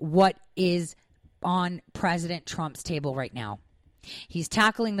what is on President Trump's table right now. He's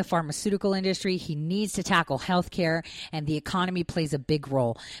tackling the pharmaceutical industry. He needs to tackle healthcare, and the economy plays a big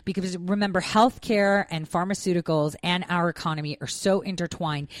role. Because remember, healthcare and pharmaceuticals and our economy are so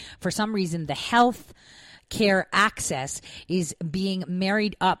intertwined. For some reason, the health care access is being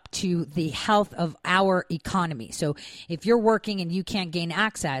married up to the health of our economy. So if you're working and you can't gain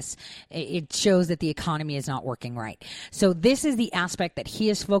access, it shows that the economy is not working right. So this is the aspect that he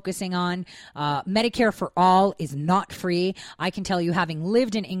is focusing on. Medicare for all is not free. I can tell you, having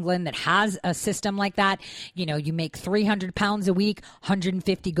lived in England that has a system like that, you make £300 a week,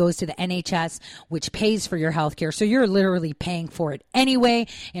 150 goes to the NHS, which pays for your health care. So you're literally paying for it anyway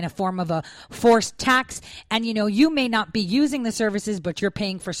in a form of a forced tax. And, you may not be using the services, but you're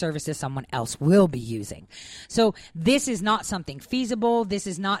paying for services someone else will be using. So this is not something feasible. This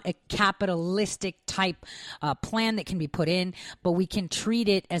is not a capitalistic type plan that can be put in, but we can treat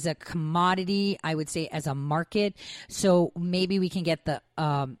it as a commodity, I would say, as a market. So maybe we can get the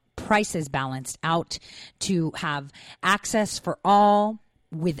prices balanced out to have access for all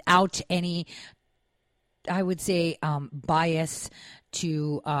without any, I would say, bias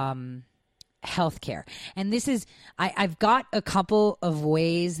to healthcare. And this is, I've got a couple of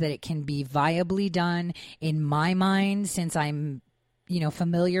ways that it can be viably done in my mind, since I'm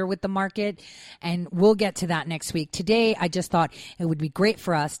familiar with the market, and we'll get to that next week. Today, I just thought it would be great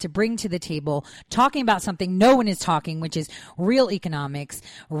for us to bring to the table talking about something no one is talking, which is real economics,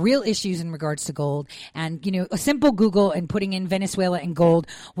 real issues in regards to gold. And, a simple Google and putting in Venezuela and gold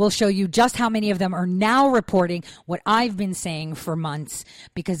will show you just how many of them are now reporting what I've been saying for months,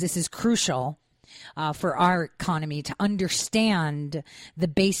 because this is crucial for our economy to understand the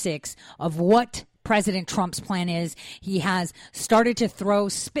basics of what President Trump's plan is. He has started to throw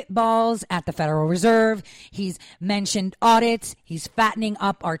spitballs at the Federal Reserve. He's mentioned audits. He's fattening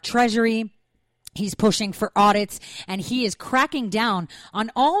up our Treasury. He's pushing for audits, and he is cracking down on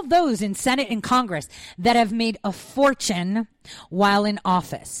all those in Senate and Congress that have made a fortune while in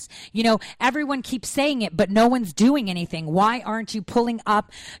office. You know, everyone keeps saying it, but no one's doing anything. Why aren't you pulling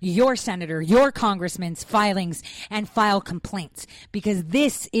up your senator, your congressman's filings and file complaints? Because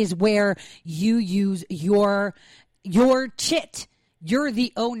this is where you use your chit. You're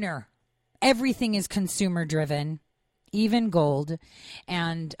the owner. Everything is consumer driven, even gold.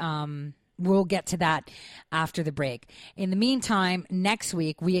 And, we'll get to that after the break. In the meantime, next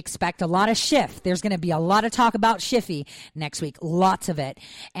week, we expect a lot of Schiff. There's going to be a lot of talk about Schiffy next week, lots of it,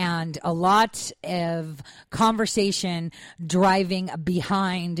 and a lot of conversation driving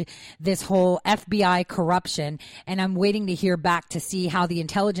behind this whole FBI corruption. And I'm waiting to hear back to see how the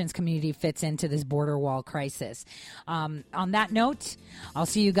intelligence community fits into this border wall crisis. On that note, I'll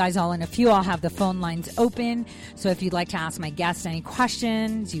see you guys all in a few. I'll have the phone lines open. So if you'd like to ask my guests any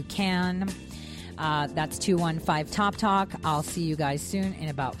questions, you can. That's 215 Top Talk. I'll see you guys soon in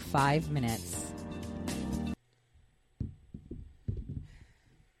about 5 minutes.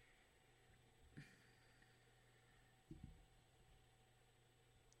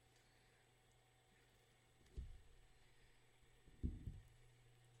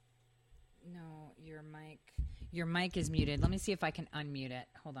 No, your mic is muted. Let me see if I can unmute it.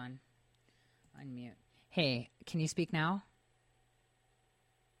 Hold on. Unmute. Hey, can you speak now?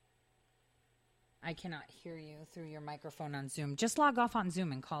 I cannot hear you through your microphone on Zoom. Just log off on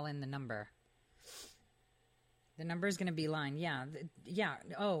Zoom and call in the number. The number is going to be line. Yeah.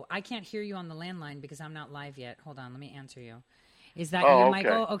 Oh, I can't hear you on the landline because I'm not live yet. Hold on. Let me answer you. Is that you,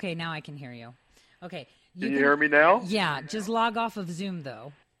 Michael? Okay, now I can hear you. Okay. Can you hear me now? Yeah. Just log off of Zoom,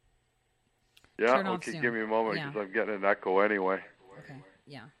 though. Yeah, okay. Give me a moment because I'm getting an echo anyway. Okay.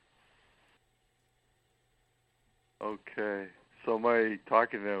 Yeah. Okay. So am I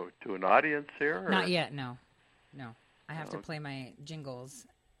talking to an audience here? Or? Not yet, no. I have to play my jingles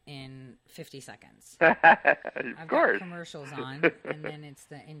in 50 seconds. I've got commercials on, and then it's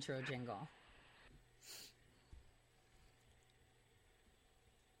the intro jingle.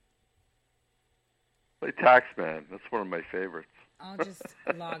 Play Taxman. That's one of my favorites. I'll just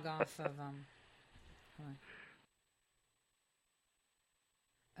log off of... hold on.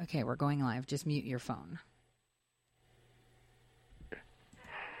 Okay, we're going live. Just mute your phone.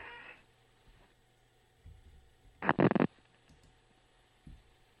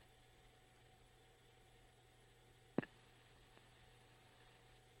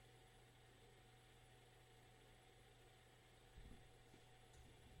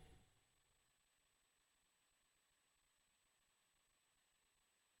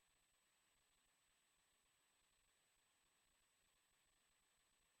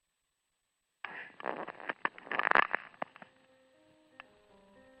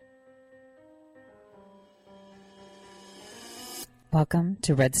 Welcome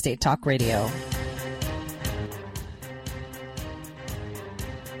to Red State Talk Radio.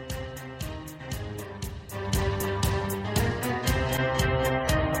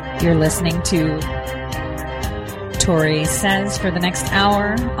 You're listening to Tori Says for the next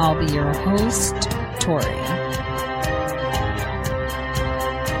hour. I'll be your host, Tori.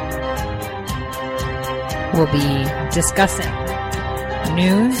 We'll be discussing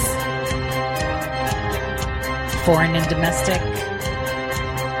news, foreign and domestic,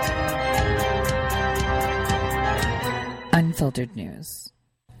 unfiltered news.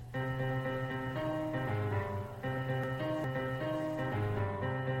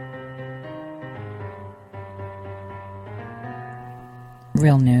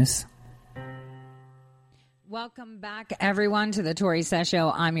 Real news. Welcome back, everyone, to the Tori Says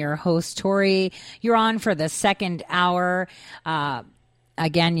Show. I'm your host, Tori. You're on for the second hour.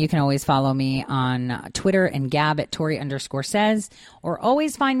 Again, you can always follow me on Twitter and Gab at Tori_says, or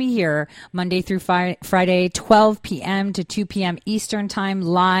always find me here Monday through Friday, 12 p.m. to 2 p.m. Eastern Time,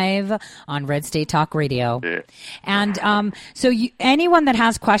 live on Red State Talk Radio. Yeah. And so anyone that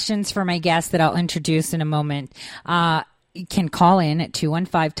has questions for my guest that I'll introduce in a moment, you can call in at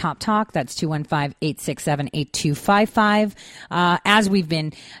 215 Top Talk. That's 215-867-8255. As we've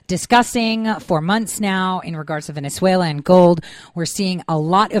been discussing for months now in regards to Venezuela and gold, we're seeing a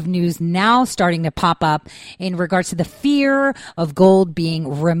lot of news now starting to pop up in regards to the fear of gold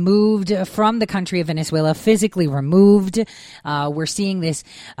being removed from the country of Venezuela, physically removed. We're seeing this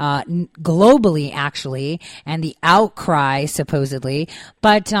globally, actually, and the outcry, supposedly.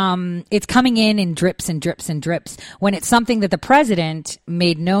 But it's coming in drips and drips and drips. When it's something something that the president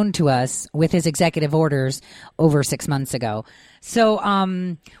made known to us with his executive orders over 6 months ago.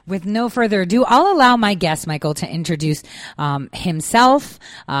 So with no further ado, I'll allow my guest, Michael, to introduce himself.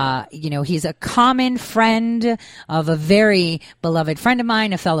 He's a common friend of a very beloved friend of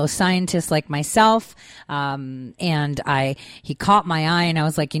mine, a fellow scientist like myself. He caught my eye, and I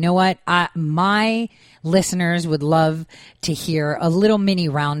was like, you know what? My listeners would love to hear a little mini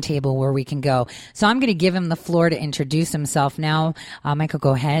roundtable where we can go. So I'm going to give him the floor to introduce himself now. Michael,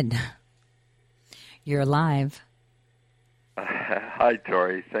 go ahead. You're live. Hi,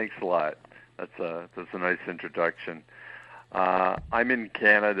 Tori. Thanks a lot. That's a nice introduction. I'm in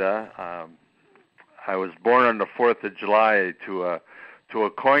Canada. I was born on the 4th of July to a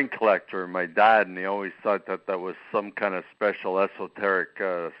coin collector, my dad, and he always thought that was some kind of special esoteric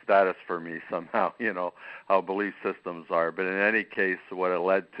status for me somehow, how belief systems are. But in any case, what it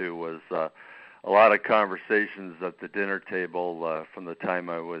led to was a lot of conversations at the dinner table from the time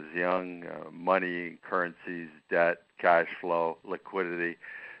I was young, money, currencies, debt, cash flow, liquidity.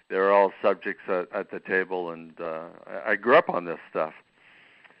 They were all subjects at the table, and I grew up on this stuff.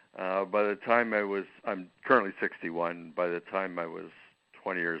 By the time I'm currently 61, by the time I was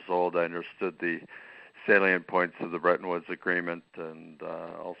 20 years old, I understood the salient points of the Bretton Woods Agreement and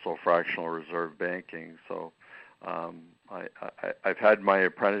also fractional reserve banking. So I've had my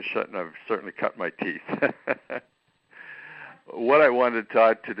apprenticeship, and I've certainly cut my teeth. What I wanted to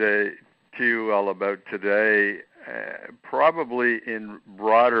talk to you all about today, probably in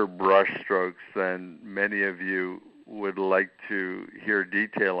broader brushstrokes than many of you would like to hear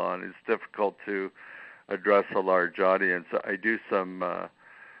detail on. It's difficult to address a large audience. I do some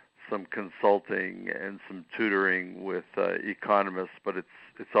consulting and some tutoring with economists, but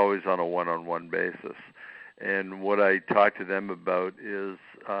it's always on a one-on-one basis. And what I talk to them about is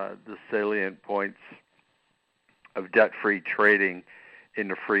the salient points of debt-free trading in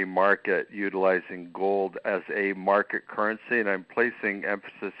the free market, utilizing gold as a market currency. And I'm placing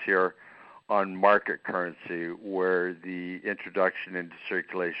emphasis here on market currency, where the introduction into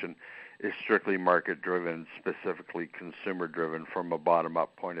circulation is strictly market-driven, specifically consumer-driven from a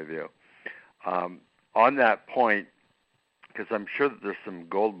bottom-up point of view. On that point, because I'm sure that there's some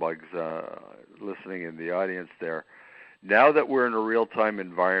gold bugs listening in the audience there, now that we're in a real-time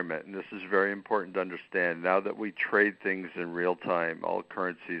environment, and this is very important to understand, now that we trade things in real time, all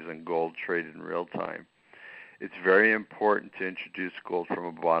currencies and gold trade in real time, it's very important to introduce gold from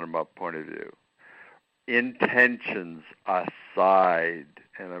a bottom-up point of view. Intentions aside,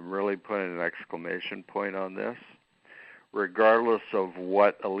 and I'm really putting an exclamation point on this, regardless of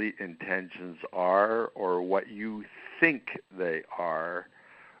what elite intentions are or what you think they are,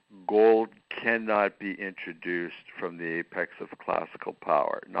 gold cannot be introduced from the apex of classical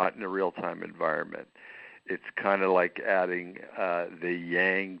power, not in a real-time environment. It's kind of like adding the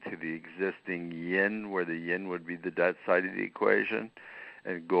yang to the existing yin, where the yin would be the debt side of the equation,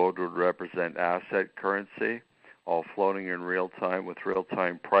 and gold would represent asset currency, all floating in real time with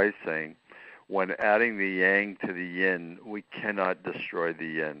real-time pricing. When adding the yang to the yin, we cannot destroy the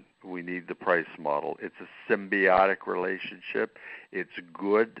yin. We need the price model. It's a symbiotic relationship. It's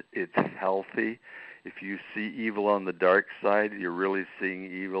good. It's healthy. If you see evil on the dark side, you're really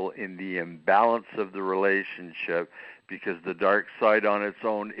seeing evil in the imbalance of the relationship, because the dark side on its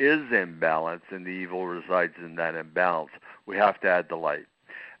own is imbalance, and the evil resides in that imbalance. We have to add the light.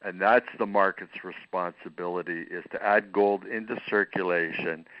 And that's the market's responsibility, is to add gold into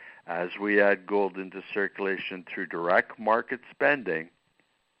circulation. As we add gold into circulation through direct market spending,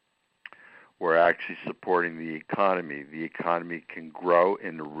 we're actually supporting the economy. The economy can grow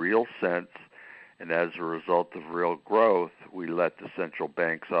in a real sense, and as a result of real growth, we let the central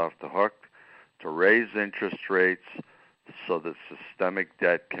banks off the hook to raise interest rates so that systemic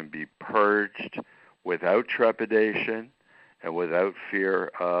debt can be purged without trepidation and without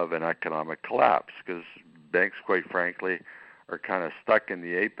fear of an economic collapse, because banks, quite frankly, are kind of stuck in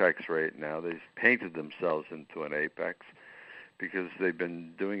the apex right now. They've painted themselves into an apex because they've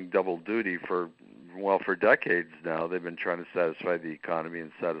been doing double duty for decades now. They've been trying to satisfy the economy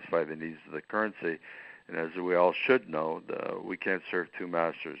and satisfy the needs of the currency. And as we all should know, we can't serve two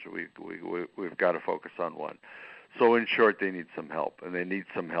masters. We've got to focus on one. So in short, they need some help, and they need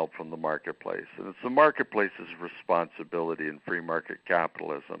some help from the marketplace. And it's the marketplace's responsibility in free market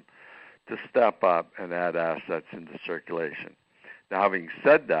capitalism to step up and add assets into circulation. Now, having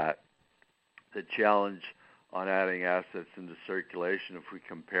said that, the challenge on adding assets into circulation, if we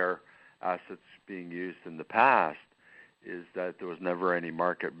compare assets being used in the past, is that there was never any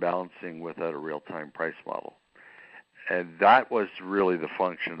market balancing without a real-time price model. And that was really the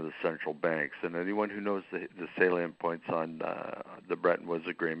function of the central banks. And anyone who knows the salient points on the Bretton Woods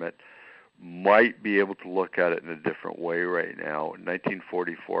Agreement might be able to look at it in a different way right now.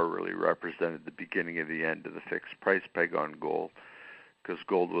 1944 really represented the beginning of the end of the fixed price peg on gold, because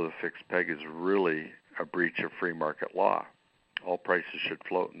gold with a fixed peg is really a breach of free market law. All prices should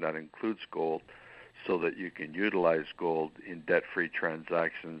float, and that includes gold, so that you can utilize gold in debt-free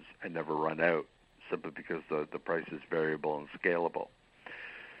transactions and never run out, simply because the price is variable and scalable.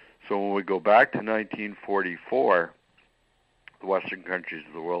 So when we go back to 1944, the Western countries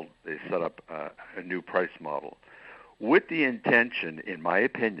of the world, they set up a new price model with the intention, in my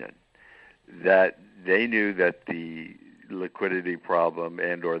opinion, that they knew that the liquidity problem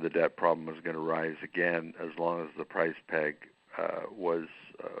and or the debt problem was going to rise again as long as the price peg was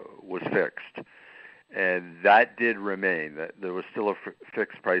fixed. And that did remain. There was still a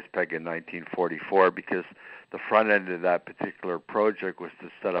fixed price peg in 1944 because the front end of that particular project was to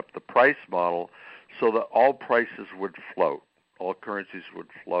set up the price model so that all prices would float. All currencies would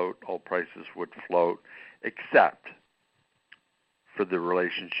float, all prices would float, except for the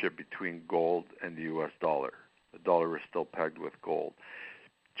relationship between gold and the U.S. dollar. The dollar is still pegged with gold.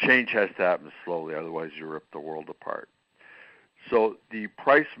 Change has to happen slowly, otherwise you rip the world apart. So the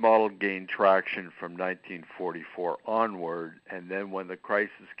price model gained traction from 1944 onward, and then when the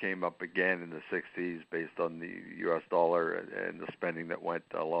crisis came up again in the 60s based on the U.S. dollar and the spending that went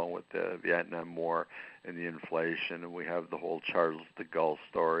along with the Vietnam War and the inflation, and we have the whole Charles de Gaulle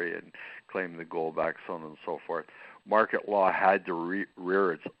story and claim the gold back, so on and so forth, market law had to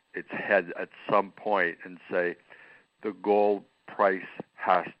rear its head at some point and say the gold price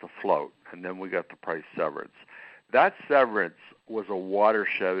has to float, and then we got the price severance. That severance was a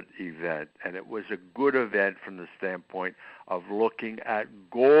watershed event, and it was a good event from the standpoint of looking at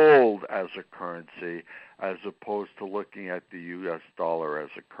gold as a currency as opposed to looking at the U.S. dollar as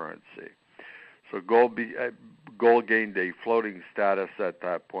a currency. So gold gained a floating status at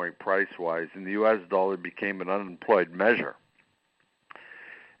that point price-wise, and the U.S. dollar became an unemployed measure.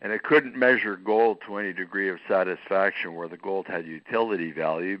 And it couldn't measure gold to any degree of satisfaction where the gold had utility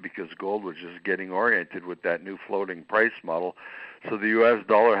value because gold was just getting oriented with that new floating price model. So the U.S.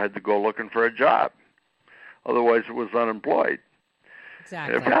 dollar had to go looking for a job. Otherwise, it was unemployed.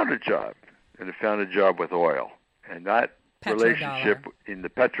 Exactly. And it found a job. And it found a job with oil. And that relationship in the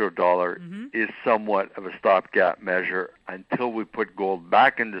petrodollar is somewhat of a stopgap measure until we put gold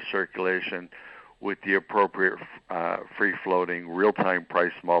back into circulation with the appropriate free-floating, real-time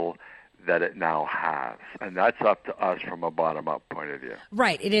price model that it now has. And that's up to us from a bottom-up point of view.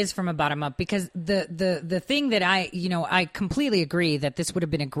 Right. It is from a bottom-up because the thing that I completely agree that this would have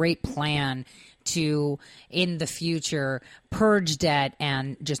been a great plan to, in the future, purge debt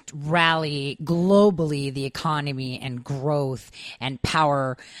and just rally globally the economy and growth and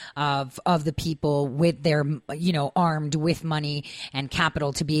power of the people with their, armed with money and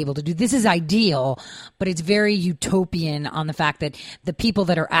capital to be able to do. This is ideal, but it's very utopian on the fact that the people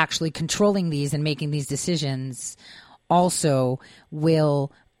that are actually controlling these and making these decisions also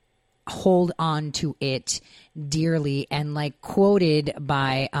will hold on to it dearly, and like quoted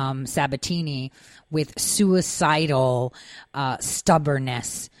by Sabatini, with suicidal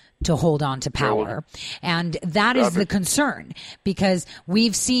stubbornness to hold on to power. And that is the concern, because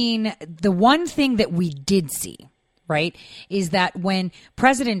we've seen the one thing that we did see, right, is that when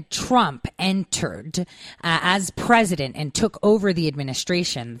President Trump entered as president and took over the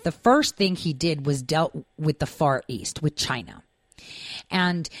administration, the first thing he did was dealt with the Far East, with China.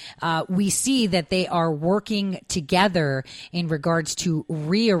 And we see that they are working together in regards to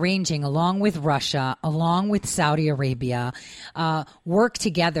rearranging, along with Russia, along with Saudi Arabia, work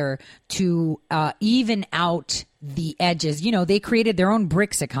together to even out the edges. They created their own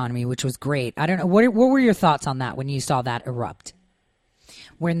BRICS economy, which was great. I don't know. What were your thoughts on that when you saw that erupt,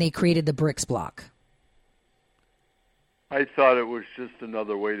 when they created the BRICS bloc? I thought it was just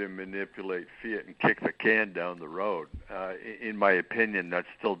another way to manipulate fiat and kick the can down the road. In my opinion, that's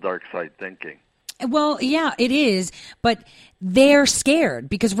still dark side thinking. Well, yeah, it is, but they're scared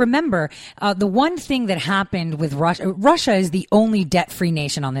because remember, the one thing that happened with Russia is the only debt-free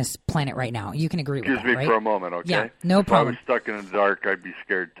nation on this planet right now. You can agree with that, right? Excuse me for a moment, okay? Yeah, no problem. If I was stuck in the dark, I'd be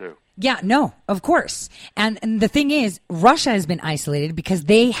scared too. Yeah, no, of course. And the thing is, Russia has been isolated because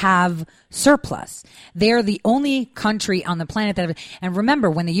they have surplus. They're the only country on the planet that and remember,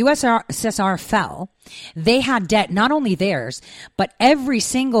 when the USSR fell, they had debt, not only theirs, but every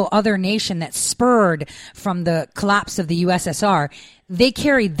single other nation that spurred from the collapse of the USSR, they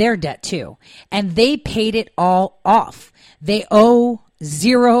carried their debt too. And they paid it all off. They owe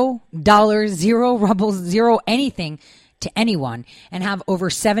 $0, 0 rubles, 0 anything to anyone, and have over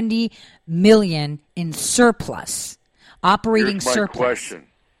 70 million in surplus, operating surplus.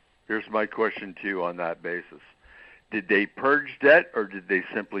 Here's my question to you on that basis. Did they purge debt, or did they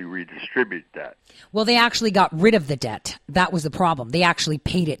simply redistribute debt? Well, they actually got rid of the debt. That was the problem. They actually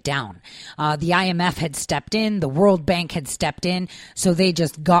paid it down. The IMF had stepped in. The World Bank had stepped in. So they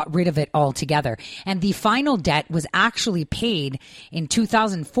just got rid of it altogether. And the final debt was actually paid in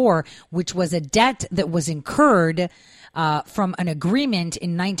 2004, which was a debt that was incurred from an agreement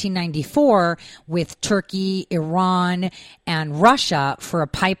in 1994 with Turkey, Iran, and Russia for a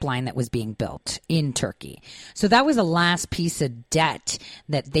pipeline that was being built in Turkey. So that was the last piece of debt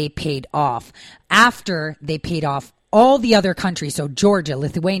that they paid off after they paid off all the other countries, so Georgia,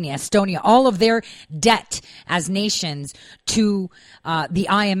 Lithuania, Estonia, all of their debt as nations to the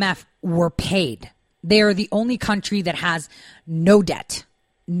IMF were paid. They are the only country that has no debt.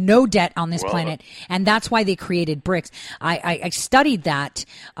 No debt on this planet, and that's why they created BRICS. I studied that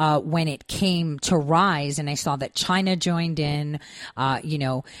when it came to rise, and I saw that China joined in,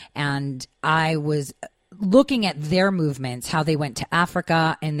 and I was looking at their movements, how they went to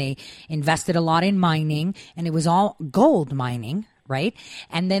Africa, and they invested a lot in mining, and it was all gold mining, right?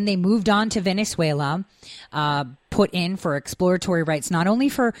 And then they moved on to Venezuela, put in for exploratory rights, not only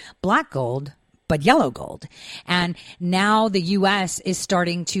for black gold, but yellow gold. And now the U.S. is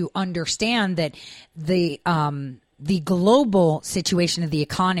starting to understand that the global situation of the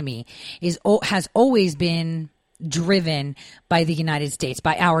economy has always been driven by the United States,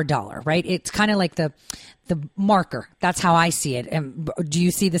 by our dollar, right? It's kind of like the marker. That's how I see it. And do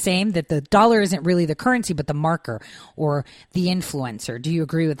you see the same? That the dollar isn't really the currency, but the marker or the influencer. Do you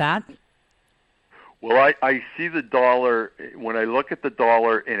agree with that? Well, I see the dollar, when I look at the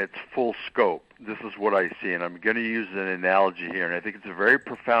dollar in its full scope, this is what I see, and I'm going to use an analogy here, and I think it's a very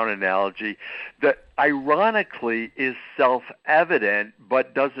profound analogy that ironically is self-evident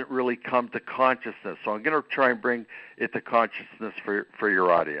but doesn't really come to consciousness. So I'm going to try and bring it to consciousness for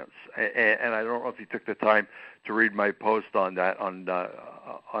your audience. And I don't know if you took the time to read my post on that, on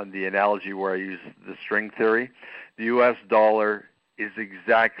the analogy where I use the string theory. The U.S. dollar is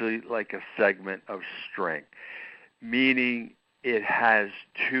exactly like a segment of string, meaning it has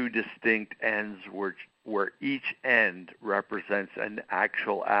two distinct ends where each end represents an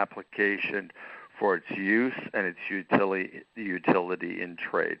actual application for its use and its utility in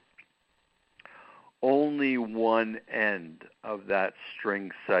trade. Only one end of that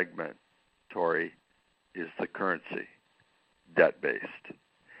string segment, Tori, is the currency, debt-based.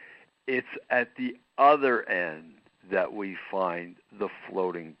 It's at the other end that we find the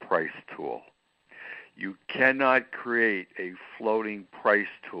floating price tool. You cannot create a floating price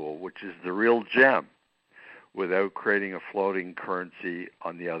tool, which is the real gem, without creating a floating currency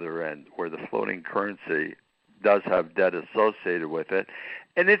on the other end, where the floating currency does have debt associated with it,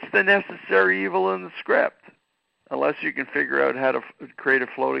 and it's the necessary evil in the script. Unless you can figure out how to create a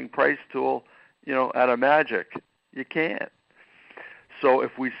floating price tool, out of magic, you can't. So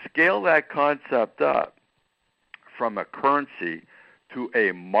if we scale that concept up from a currency to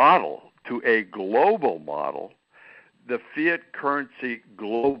a model, to a global model, the fiat currency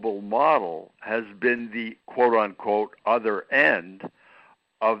global model has been the quote-unquote other end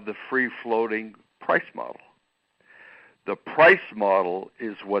of the free-floating price model. The price model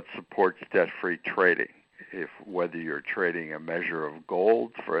is what supports debt-free trading. Whether you're trading a measure of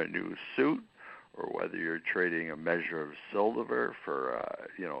gold for a new suit, or whether you're trading a measure of silver for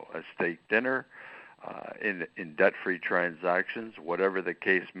a steak dinner, in debt-free transactions, whatever the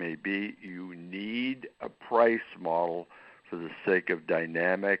case may be, you need a price model for the sake of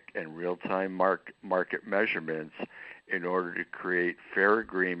dynamic and real-time market measurements in order to create fair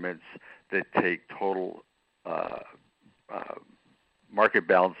agreements that take total market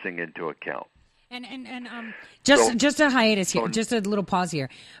balancing into account. And just a hiatus here, just a little pause here.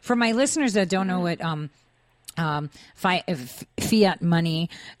 For my listeners that don't know what fiat money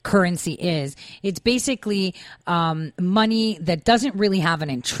currency is, it's basically money that doesn't really have an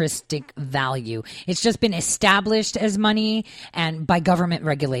intrinsic value. It's just been established as money and by government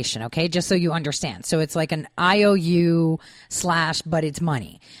regulation, okay, just so you understand. So it's like an IOU / but it's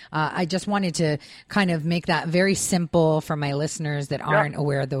money. I just wanted to kind of make that very simple for my listeners that aren't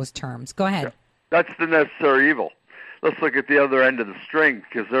aware of those terms. Go ahead. That's the necessary evil. Let's look at the other end of the string,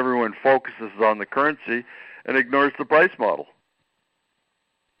 because everyone focuses on the currency and ignores the price model.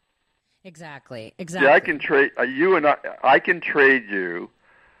 Exactly. Yeah, I can trade I can trade you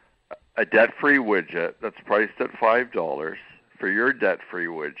a debt-free widget that's priced at $5 for your debt-free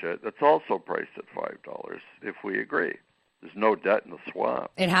widget that's also priced at $5 if we agree. There's no debt in the swamp.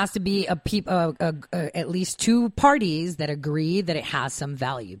 It has to be at least two parties that agree that it has some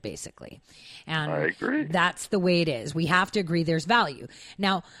value, basically. And I agree. That's the way it is. We have to agree there's value.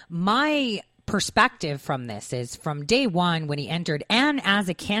 Now, my perspective from this is from day one when he entered, and as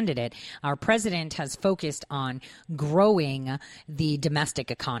a candidate, our president has focused on growing the domestic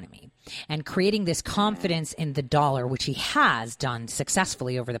economy and creating this confidence in the dollar, which he has done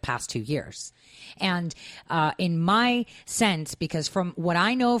successfully over the past 2 years. And in my sense, because from what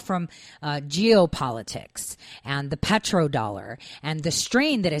I know from geopolitics and the petrodollar and the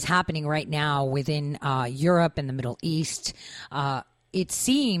strain that is happening right now within Europe and the Middle East, it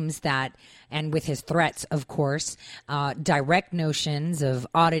seems that, and with his threats, of course, direct notions of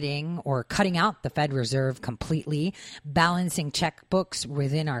auditing or cutting out the Fed Reserve completely, balancing checkbooks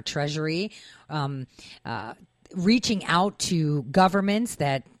within our Treasury, reaching out to governments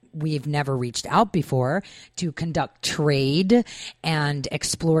that we've never reached out before to conduct trade and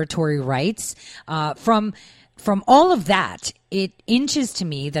exploratory rights. From all of that, it inches to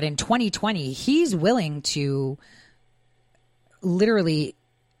me that in 2020, he's willing to literally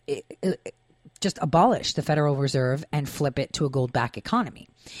just abolish the Federal Reserve and flip it to a gold-backed economy.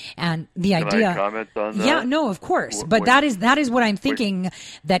 And the Can idea, I comment on that? yeah, no, of course, but that is what I'm thinking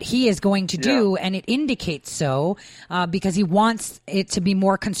that he is going to do, and it indicates so because he wants it to be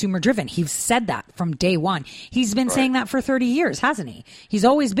more consumer-driven. He's said that from day one. He's been saying that for 30 years, hasn't he? He's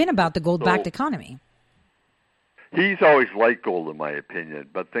always been about the gold-backed economy. He's always liked gold, in my opinion,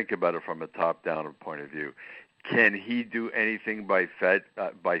 but think about it from a top-down point of view. Can he do anything by fiat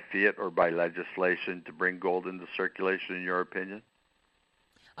or by legislation to bring gold into circulation, in your opinion?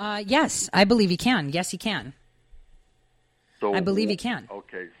 Yes, I believe he can. Yes, he can. So I believe he can.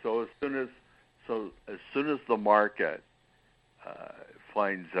 Okay, so as soon as the market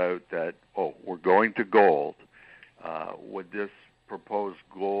finds out that we're going to gold, would this proposed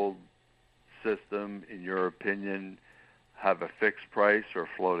gold system, in your opinion, have a fixed price or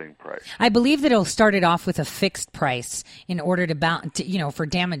floating price? I believe that it'll start it off with a fixed price in order to for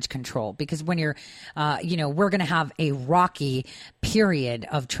damage control, because when you're, we're going to have a rocky period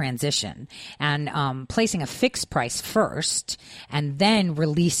of transition, and placing a fixed price first and then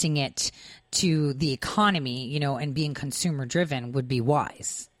releasing it to the economy, and being consumer driven would be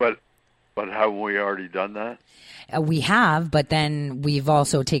wise. But haven't we already done that? We have, but then we've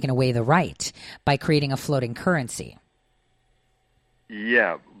also taken away the right by creating a floating currency.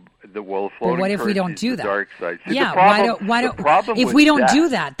 Yeah, floating but what if we don't do that? Dark side. See, yeah, why don't? If we don't do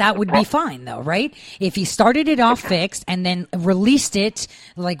that, that would be fine, though, right? If he started it off fixed and then released it,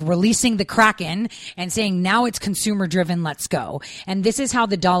 like releasing the Kraken and saying now it's consumer driven, let's go, and this is how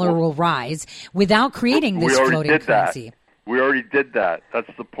the dollar will rise without creating this floating currency. We already did that.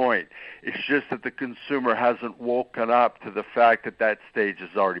 That's the point. It's just that the consumer hasn't woken up to the fact that stage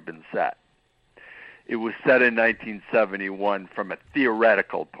has already been set. It was set in 1971 from a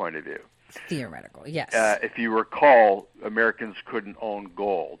theoretical point of view. Theoretical, yes. If you recall, Americans couldn't own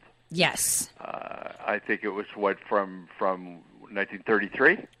gold. Yes. I think it was from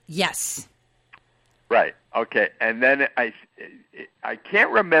 1933? Yes. Right. Okay. And then I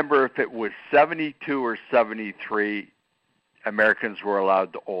can't remember if it was 72 or 73 Americans were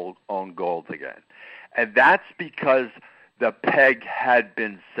allowed to own gold again. And that's because the peg had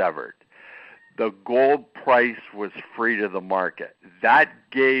been severed. The gold price was free to the market. That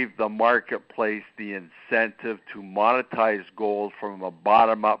gave the marketplace the incentive to monetize gold from a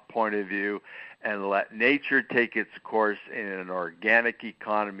bottom-up point of view and let nature take its course in an organic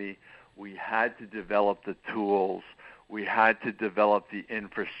economy. We had to develop the tools. We had to develop the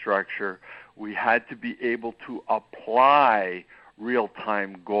infrastructure. We had to be able to apply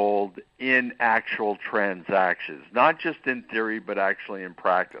real-time gold in actual transactions, not just in theory, but actually in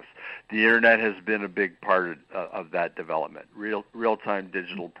practice. The internet has been a big part of that development. Real-time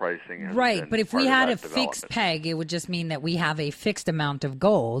digital pricing has right, been but if we had a fixed fixed peg, it would just mean that we have a fixed amount of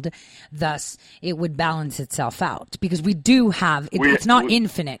gold. Thus, it would balance itself out because we do have it's not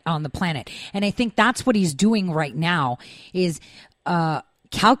infinite on the planet, and I think that's what he's doing right now is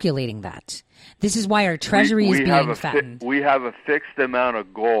calculating that. This is why our treasury is being fattened. We have a fixed amount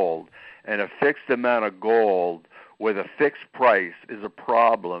of gold, and a fixed amount of gold with a fixed price is a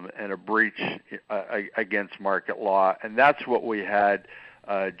problem and a breach against market law. And that's what we had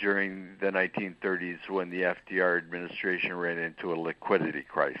during the 1930s when the FDR administration ran into a liquidity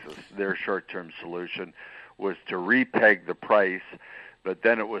crisis. Their short-term solution was to repeg the price. But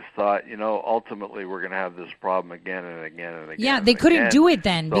then it was thought, ultimately we're going to have this problem again and again and again. Yeah, they couldn't do it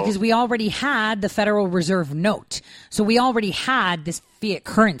then because we already had the Federal Reserve note. So we already had this fiat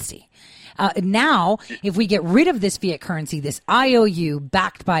currency. Now, if we get rid of this fiat currency, this IOU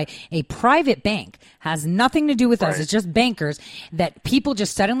backed by a private bank, has nothing to do with us. It's just bankers that people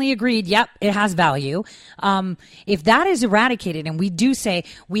just suddenly agreed, yep, it has value. If that is eradicated and we do say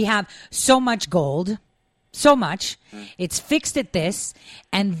we have so much gold, so much, it's fixed at this,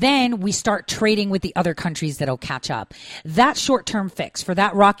 and then we start trading with the other countries that'll catch up. That short-term fix for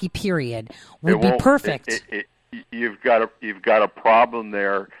that rocky period would be perfect. You've got a problem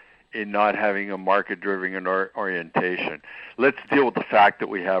there in not having a market-driven orientation. Let's deal with the fact that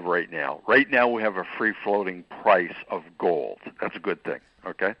we have right now. Right now we have a free-floating price of gold. That's a good thing,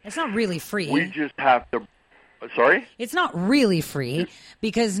 okay? It's not really free. We just have to... Sorry? It's not really free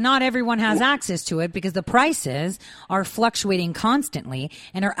because not everyone has access to it because the prices are fluctuating constantly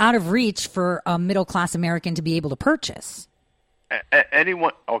and are out of reach for a middle-class American to be able to purchase.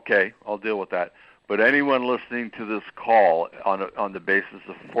 Anyone... Okay, I'll deal with that. But anyone listening to this call on the basis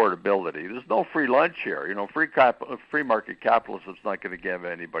of affordability, there's no free lunch here. You know, free market capitalism is not going to give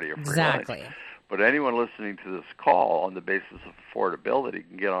anybody a free lunch. But anyone listening to this call on the basis of affordability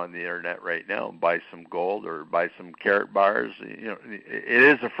can get on the internet right now and buy some gold or buy some carrot bars. You know, it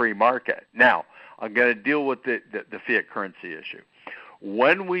is a free market. Now, I'm going to deal with the fiat currency issue.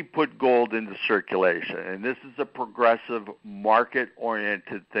 When we put gold into circulation, and this is a progressive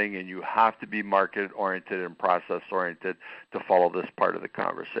market-oriented thing, and you have to be market-oriented and process-oriented to follow this part of the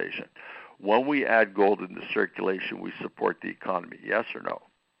conversation. When we add gold into circulation, we support the economy, yes or no?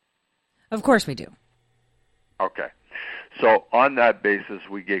 Of course we do. Okay. So on that basis,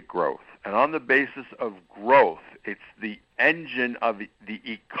 we get growth. And on the basis of growth, it's the engine of the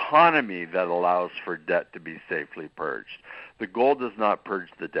economy that allows for debt to be safely purged. The gold does not purge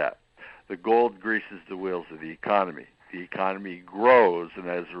the debt. The gold greases the wheels of the economy. The economy grows, and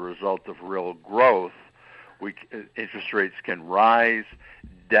as a result of real growth, interest rates can rise,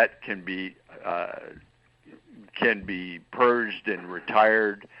 debt can be purged and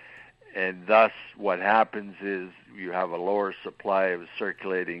retired, and thus what happens is you have a lower supply of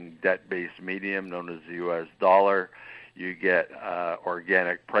circulating debt-based medium known as the U.S. dollar. You get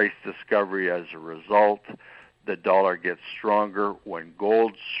organic price discovery as a result. The dollar gets stronger. When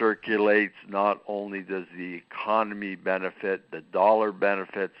gold circulates, not only does the economy benefit, the dollar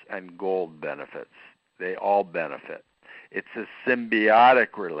benefits, and gold benefits. They all benefit. It's a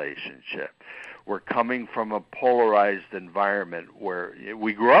symbiotic relationship. We're coming from a polarized environment where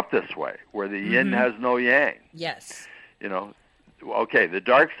we grew up this way, where the yin has no yang. Yes. You know, okay, the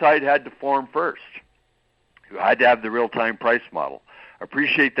dark side had to form first. You had to have the real-time price model.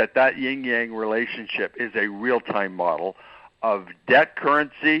 Appreciate that yin-yang relationship is a real-time model of debt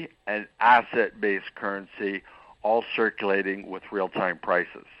currency and asset-based currency all circulating with real-time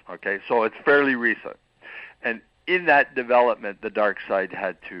prices. Okay, so it's fairly recent. And in that development, the dark side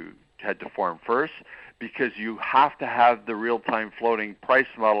had to form first because you have to have the real-time floating price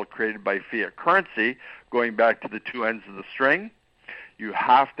model created by fiat currency going back to the two ends of the string. You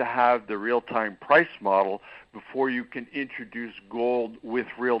have to have the real-time price model before you can introduce gold with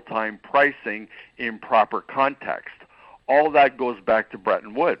real-time pricing in proper context. All that goes back to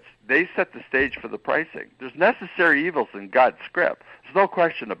Bretton Woods. They set the stage for the pricing. There's necessary evils in God's script. There's no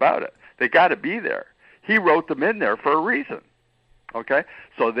question about it. They got to be there. He wrote them in there for a reason. Okay?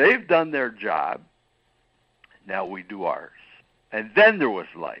 So they've done their job. Now we do ours. And then there was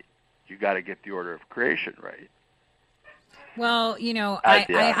light. You got to get the order of creation right. Well, you know,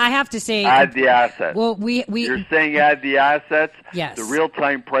 I have to say... Add the assets. Well, You're saying add the assets? Yes. The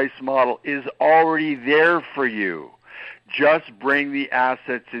real-time price model is already there for you. Just bring the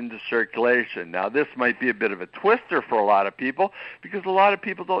assets into circulation. Now, this might be a bit of a twister for a lot of people because a lot of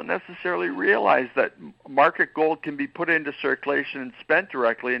people don't necessarily realize that market gold can be put into circulation and spent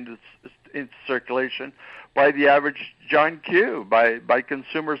directly into circulation by the average John Q, by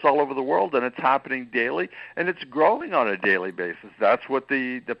consumers all over the world, and it's happening daily, and it's growing on a daily basis. That's what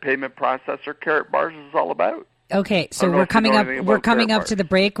the payment processor Carrot Bars is all about. Okay, so we're coming up to the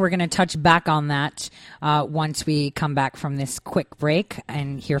break. We're going to touch back on that once we come back from this quick break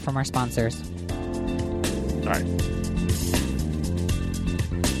and hear from our sponsors. All right.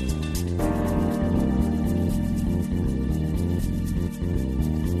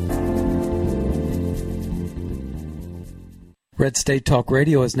 Red State Talk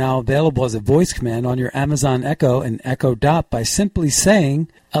Radio is now available as a voice command on your Amazon Echo and Echo Dot by simply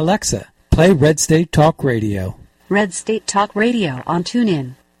saying, Alexa, play Red State Talk Radio. Red State Talk Radio on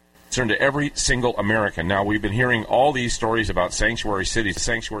TuneIn. Concern to every single American. Now, we've been hearing all these stories about sanctuary cities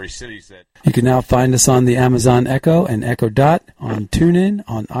that... You can now find us on the Amazon Echo and Echo Dot, on TuneIn,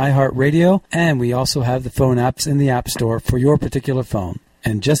 on iHeartRadio, and we also have the phone apps in the App Store for your particular phone.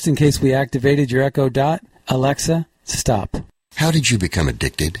 And just in case we activated your Echo Dot, Alexa, stop. How did you become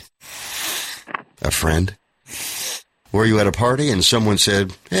addicted? A friend? Were you at a party and someone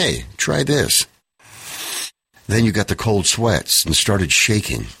said, hey, try this? Then you got the cold sweats and started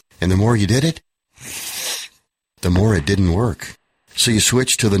shaking. And the more you did it, the more it didn't work. So you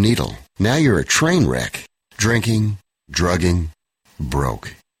switched to the needle. Now you're a train wreck. Drinking, drugging,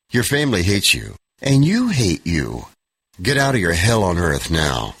 broke. Your family hates you. And you hate you. Get out of your hell on earth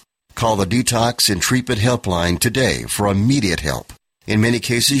now. Call the Detox and Treatment Helpline today for immediate help. In many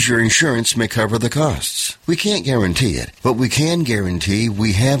cases, your insurance may cover the costs. We can't guarantee it, but we can guarantee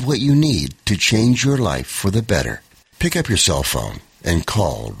we have what you need to change your life for the better. Pick up your cell phone and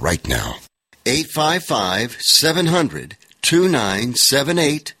call right now.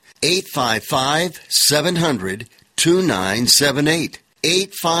 855-700-2978. 855-700-2978.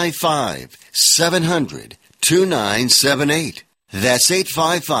 855-700-2978. That's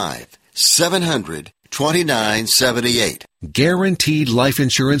 855-700-2978. Guaranteed life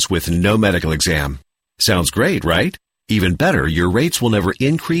insurance with no medical exam. Sounds great, right? Even better, your rates will never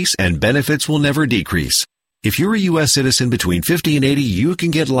increase and benefits will never decrease. If you're a U.S. citizen between 50 and 80, you can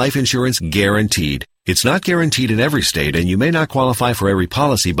get life insurance guaranteed. It's not guaranteed in every state, and you may not qualify for every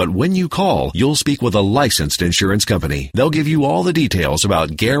policy, but when you call, you'll speak with a licensed insurance company. They'll give you all the details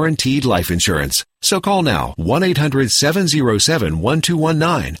about guaranteed life insurance. So call now,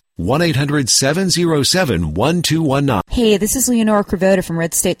 1-800-707-1219. 1-800-707-1219. Hey, this is Leonora Cravota from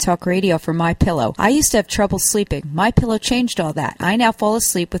Red State Talk Radio for MyPillow. I used to have trouble sleeping. MyPillow changed all that. I now fall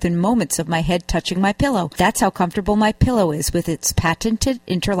asleep within moments of my head touching my pillow. That's how comfortable MyPillow is with its patented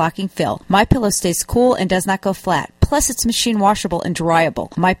interlocking fill. MyPillow stays cool and does not go flat. Plus, it's machine washable and dryable.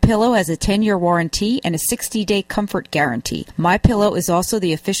 MyPillow has a 10-year warranty and a 60-day comfort guarantee. MyPillow is also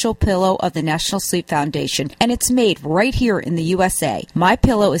the official pillow of the National Sleep Foundation, and it's made right here in the USA.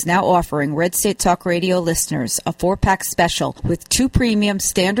 MyPillow is now offering Red State Talk Radio listeners a 4-pack special with 2 premium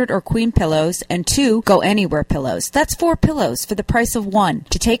standard or queen pillows and 2 go anywhere pillows. That's 4 pillows for the price of 1.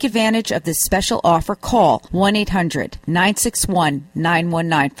 To take advantage of this special offer, call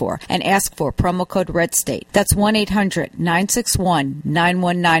 1-800-961-9194 and ask for promo code RedState. That's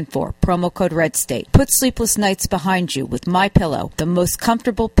 1-800-961-9194, promo code RedState. Put sleepless nights behind you with MyPillow, the most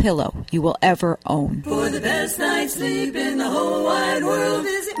comfortable pillow you will ever own. For the best night's sleep in the whole wide world,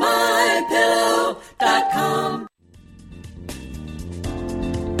 visit MyPillow.com.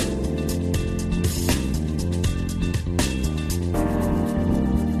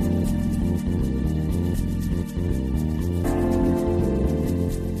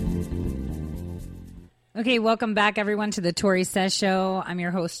 Okay, welcome back, everyone, to the Tori Says Show. I'm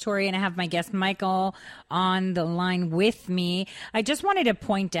your host, Tori, and I have my guest, Michael, on the line with me. I just wanted to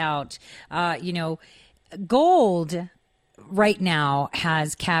point out, gold right now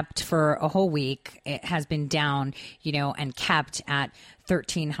has capped for a whole week. It has been down, and capped at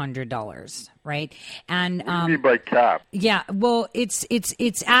 $1,300, right? And what do you mean by cap? Yeah, well, it's at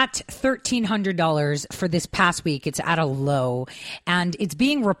 $1,300 for this past week. It's at a low, and it's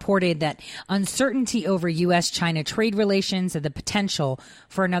being reported that uncertainty over U.S.-China trade relations and the potential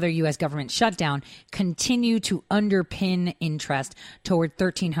for another U.S. government shutdown continue to underpin interest toward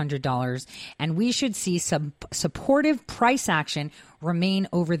 $1,300, and we should see some supportive price action remain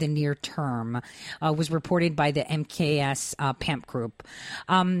over the near term, was reported by the MKS PAMP Group.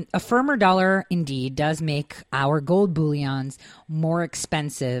 A firmer dollar indeed does make our gold bullions more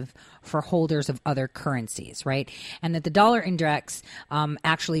expensive for holders of other currencies, right? And that the dollar index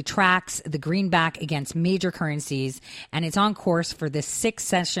actually tracks the greenback against major currencies, and it's on course for this 6th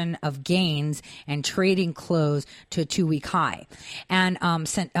session of gains and trading close to a 2-week high. And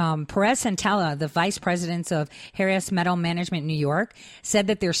Perez Santella, the vice president of Harris Metal Management in New York, said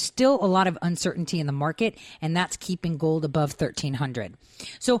that there's still a lot of uncertainty in the market, and that's keeping gold above $1,300.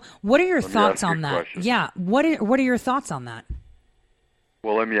 So what are your thoughts on that? Question. Yeah, what are your thoughts on that?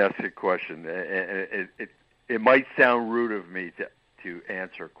 Well, let me ask you a question. It might sound rude of me to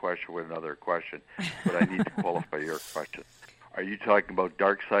answer a question with another question, but I need to qualify your question. Are you talking about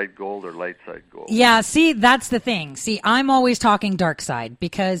dark side gold or light side gold? Yeah, see, that's the thing. See, I'm always talking dark side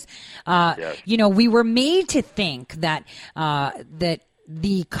because, Yes. We were made to think that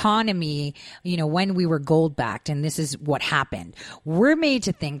the economy, when we were gold backed, and this is what happened, we're made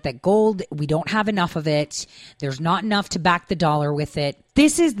to think that gold, we don't have enough of it. There's not enough to back the dollar with it.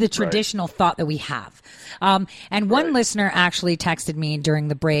 This is the traditional thought that we have. And one listener actually texted me during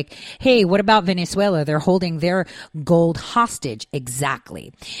the break, hey, what about Venezuela? They're holding their gold hostage.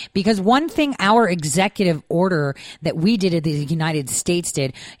 Exactly. Because one thing our executive order that we did in the United States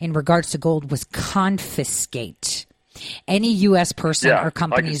did in regards to gold was confiscate. any U.S. person or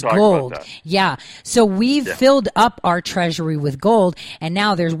company's I can talk gold. about that. Yeah. So we've filled up our treasury with gold, and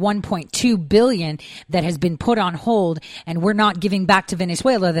now there's $1.2 billion that has been put on hold, and we're not giving back to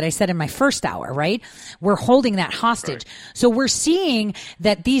Venezuela that I said in my first hour, right? We're holding that hostage. Right. So we're seeing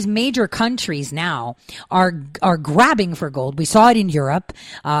that these major countries now are grabbing for gold. We saw it in Europe,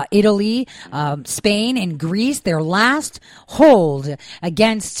 Italy, Spain, and Greece. Their last hold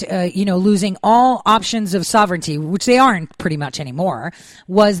against, losing all options of sovereignty, which they aren't pretty much anymore,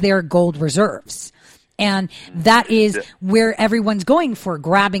 was their gold reserves. And that is where everyone's going for,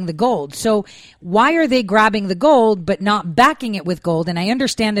 grabbing the gold. So why are they grabbing the gold but not backing it with gold? And I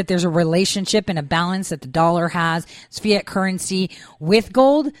understand that there's a relationship and a balance that the dollar has, it's fiat currency, with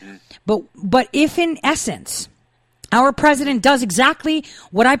gold. But if in essence our president does exactly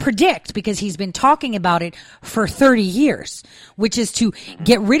what I predict, because he's been talking about it for 30 years, which is to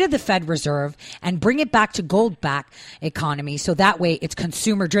get rid of the Fed Reserve and bring it back to gold-backed economy. So that way it's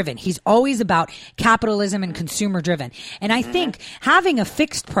consumer-driven. He's always about capitalism and consumer-driven. And I think having a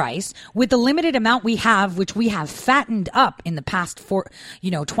fixed price with the limited amount we have, which we have fattened up in the past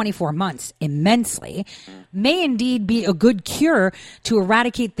 24 months immensely, may indeed be a good cure to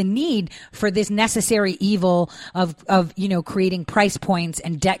eradicate the need for this necessary evil of creating price points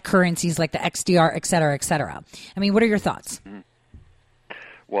and debt currencies like the XDR, et cetera, et cetera. I mean, what are your thoughts?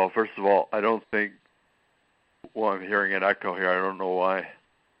 Well, first of all, I don't think, I'm hearing an echo here. I don't know why.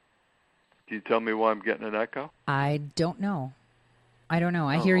 Can you tell me why I'm getting an echo? I don't know.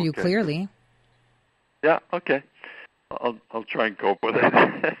 I hear you clearly. Yeah, okay. I'll try and cope with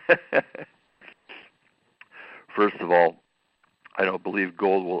it. First of all, I don't believe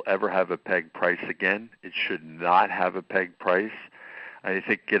gold will ever have a peg price again. It should not have a peg price. I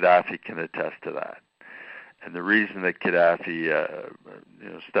think Gaddafi can attest to that. And the reason that Gaddafi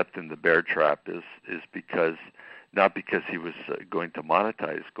stepped in the bear trap is because, not because he was going to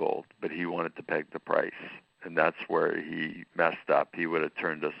monetize gold, but he wanted to peg the price. And that's where he messed up. He would have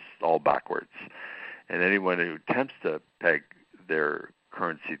turned us all backwards. And anyone who attempts to peg their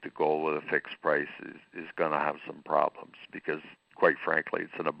currency to gold with a fixed price is going to have some problems, because quite frankly,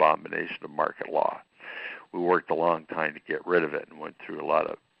 it's an abomination of market law. We worked a long time to get rid of it and went through a lot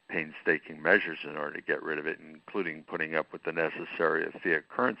of painstaking measures in order to get rid of it, including putting up with the necessary of fiat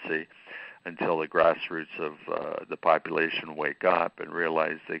currency until the grassroots of the population wake up and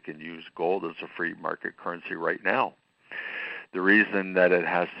realize they can use gold as a free market currency right now. The reason that it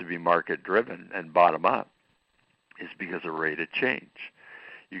has to be market-driven and bottom-up is because of rate of change.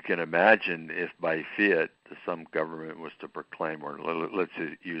 You can imagine if by fiat some government was to proclaim, or let's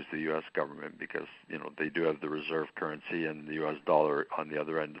use the U.S. government, because they do have the reserve currency, and the U.S. dollar on the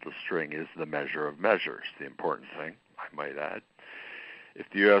other end of the string is the measure of measures, the important thing, I might add. If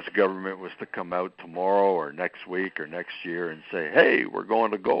the U.S. government was to come out tomorrow or next week or next year and say, hey, we're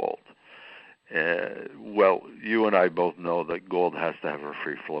going to gold, well, you and I both know that gold has to have a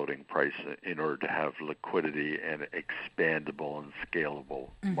free-floating price in order to have liquidity and expandable and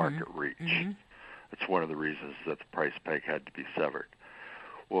scalable market reach. That's one of the reasons that the price peg had to be severed.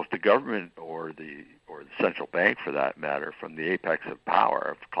 Well, if the government or the central bank, for that matter, from the apex of power,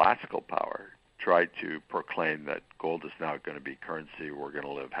 of classical power, tried to proclaim that gold is now going to be currency, we're going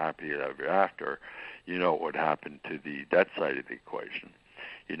to live happy ever after, what would happen to the debt side of the equation.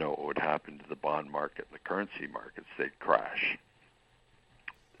 What would happen to the bond market, the currency markets? They'd crash.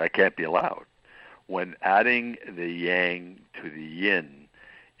 That can't be allowed. When adding the yang to the yin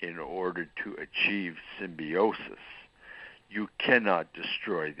in order to achieve symbiosis, you cannot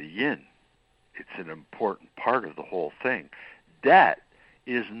destroy the yin. It's an important part of the whole thing. Debt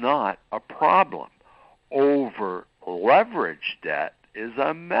is not a problem. Over-leveraged debt is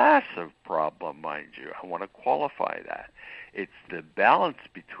a massive problem, mind you. I want to qualify that. It's the balance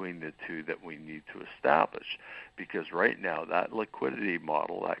between the two that we need to establish, because right now that liquidity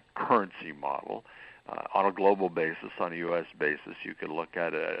model, that currency model, on a global basis, on a U.S. basis, you can look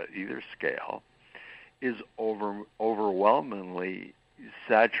at it at either scale, is overwhelmingly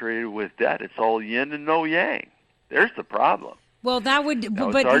saturated with debt. It's all yin and no yang. There's the problem. Well, that would,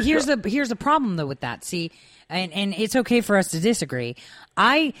 but here's the problem though with that. See, and it's okay for us to disagree.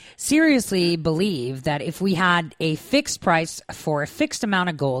 I seriously believe that if we had a fixed price for a fixed amount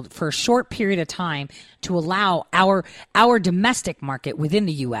of gold for a short period of time to allow our domestic market within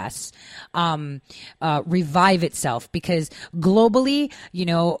the U.S. Revive itself, because globally,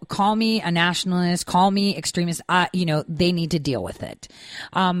 call me a nationalist, call me extremist, they need to deal with it.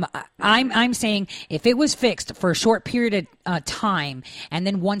 I'm saying if it was fixed for a short period of time. And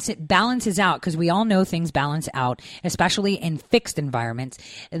then once it balances out, because we all know things balance out, especially in fixed environments,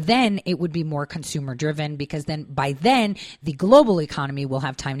 then it would be more consumer driven, because then by then the global economy will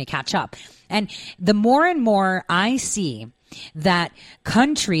have time to catch up. And the more and more I see that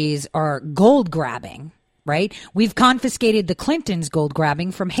countries are gold grabbing, right? We've confiscated the Clintons' gold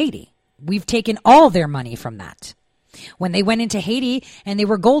grabbing from Haiti. We've taken all their money from that. When they went into Haiti and they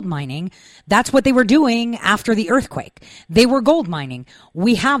were gold mining, that's what they were doing after the earthquake. They were gold mining.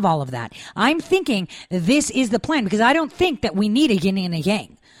 We have all of that. I'm thinking this is the plan, because I don't think that we need a yin and a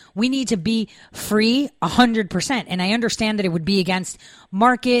yang. We need to be free 100%. And I understand that it would be against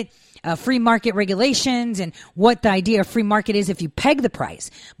free market regulations and what the idea of free market is if you peg the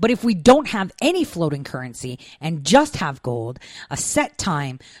price. But if we don't have any floating currency and just have gold, a set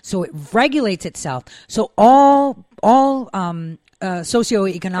time, so it regulates itself, so all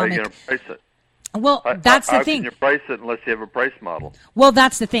socioeconomic. How are you going to price it? Well, that's the thing. How can you price it unless you have a price model? Well,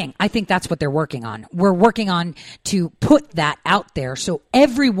 that's the thing. I think that's what they're working on. We're working on to put that out there so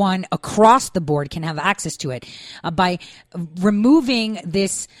everyone across the board can have access to it. By removing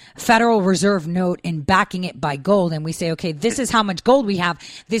this Federal Reserve note and backing it by gold, and we say, okay, this is how much gold we have,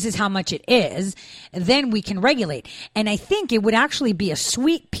 this is how much it is, then we can regulate. And I think it would actually be a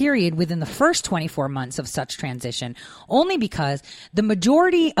sweet period within the first 24 months of such transition, only because the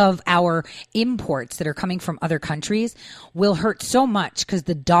majority of our imports that are coming from other countries will hurt so much, because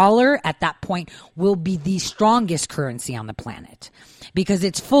the dollar at that point will be the strongest currency on the planet, because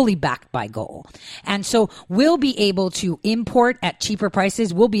it's fully backed by gold. And so we'll be able to import at cheaper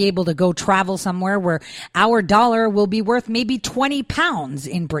prices. We'll be able to go travel somewhere where our dollar will be worth maybe 20 pounds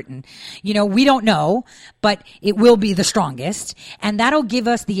in Britain. You know, we don't know, but it will be the strongest. And that'll give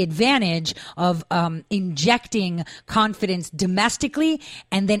us the advantage of injecting confidence domestically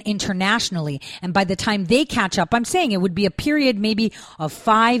and then internationally. And by the time they catch up, I'm saying it would be a period maybe of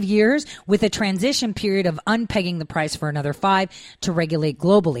 5 years, with a transition period of unpegging the price for another 5 to regulate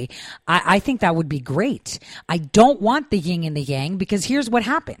globally. I think that would be great. I don't want the yin and the yang, because here's what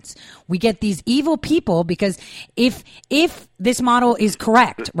happens. We get these evil people, because if this model is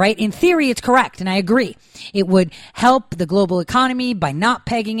correct, right? In theory, it's correct. And I agree. It would help the global economy by not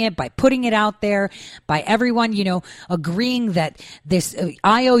pegging it, by putting it out there, by everyone, agreeing that this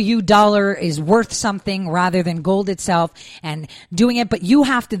IOU dollar is worth something rather than gold itself, and doing it. But you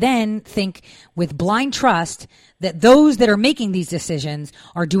have to then think with blind trust that those that are making these decisions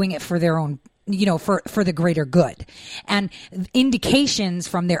are doing it for their own, for the greater good. And indications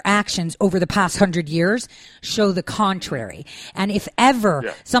from their actions over the past 100 years show the contrary. And if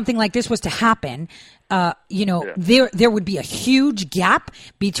ever something like this was to happen, there would be a huge gap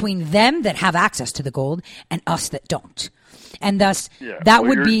between them that have access to the gold and us that don't. And thus, that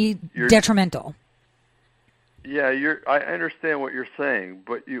would be detrimental. Yeah, I understand what you're saying,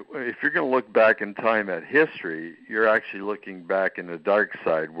 but if you're going to look back in time at history, you're actually looking back in the dark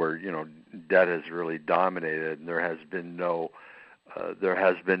side, where debt has really dominated, and there has been no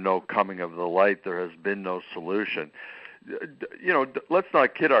coming of the light. There has been no solution. Let's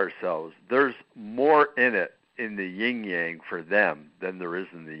not kid ourselves. There's more in it in the yin yang for them than there is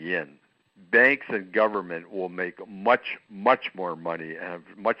in the yin. Banks and government will make much, much more money and have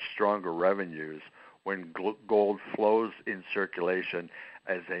much stronger revenues when gold flows in circulation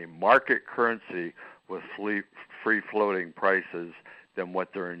as a market currency with free-floating prices than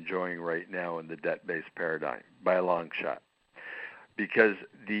what they're enjoying right now in the debt-based paradigm, by a long shot. Because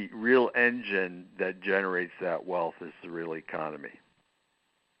the real engine that generates that wealth is the real economy.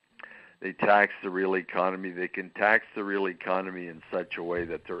 They tax the real economy. They can tax the real economy in such a way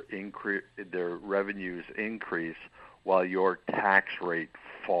that their revenues increase while your tax rate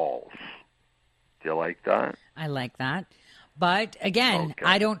falls. Do you like that? I like that. But again,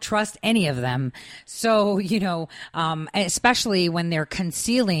 I don't trust any of them. So, especially when they're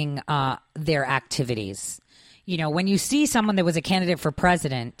concealing their activities. When you see someone that was a candidate for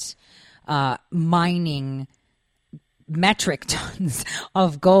president mining metric tons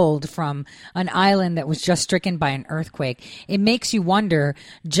of gold from an island that was just stricken by an earthquake, it makes you wonder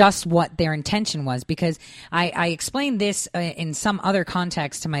just what their intention was. Because I explained this in some other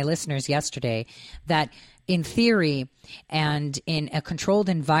context to my listeners yesterday, that in theory and in a controlled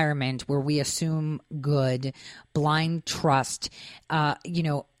environment where we assume good, blind trust, our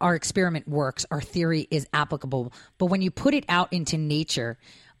experiment works, our theory is applicable. But when you put it out into nature,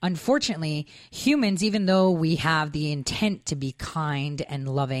 unfortunately, humans, even though we have the intent to be kind and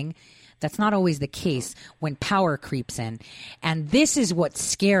loving, That's not always the case when power creeps in. And this is what's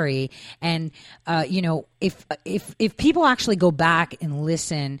scary. And, if people actually go back and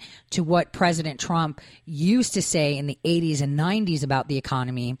listen to what President Trump used to say in the 80s and 90s about the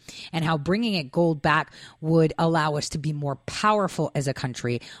economy and how bringing it gold back would allow us to be more powerful as a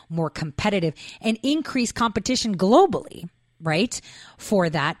country, more competitive, and increase competition globally, right? For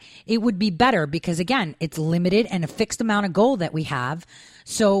that, it would be better because, again, it's limited and a fixed amount of gold that we have.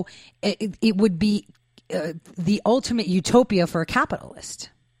 So it would be the ultimate utopia for a capitalist.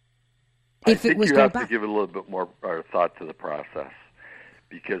 If it was you gold have back. to give it a little bit more thought to the process,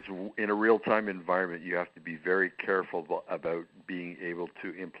 because in a real-time environment, you have to be very careful about being able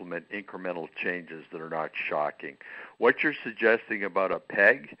to implement incremental changes that are not shocking. What you're suggesting about a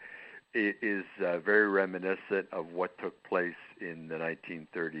peg is very reminiscent of what took place in the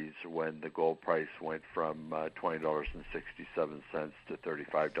 1930s when the gold price went from $20.67 to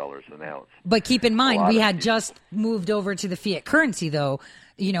 $35 an ounce. But keep in mind, we had just moved over to the fiat currency, though,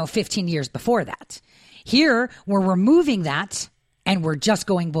 15 years before that. Here, we're removing that, and we're just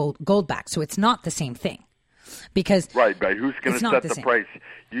going gold back. So it's not the same thing. Because right. Who's going to set the price?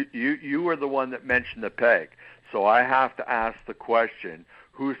 You were the one that mentioned the peg. So I have to ask the question,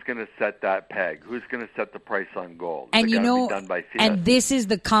 who's going to set that peg? Who's going to set the price on gold? And be done by fiat? And this is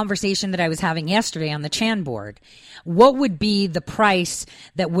the conversation that I was having yesterday on the Chan board. What would be the price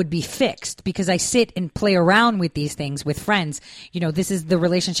that would be fixed? Because I sit and play around with these things with friends. This is the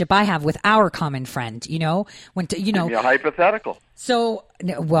relationship I have with our common friend. Give me a hypothetical. So,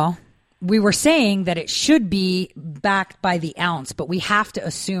 well, we were saying that it should be backed by the ounce, but we have to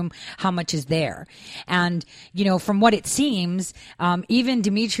assume how much is there. And, from what it seems, even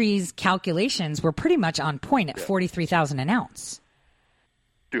Dimitri's calculations were pretty much on point at $43,000 an ounce.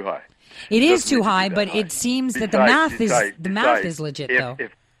 Too high. It is too high, but it seems that the math is legit, though.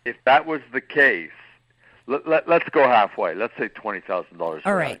 If that was the case, let's go halfway. Let's say $20,000.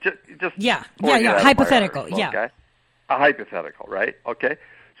 All right. Just hypothetical. Yeah. Okay? A hypothetical, right? Okay.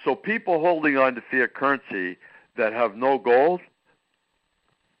 So people holding on to fiat currency that have no gold,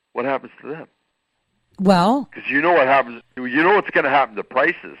 what happens to them? Well, because you know what happens. You know what's going to happen to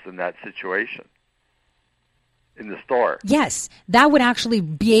prices in that situation in the store. Yes, that would actually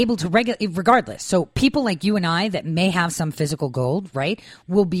be able to regulate regardless. So people like you and I that may have some physical gold, right,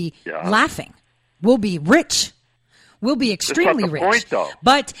 will be laughing. We'll be rich. We'll be extremely rich. Point, though.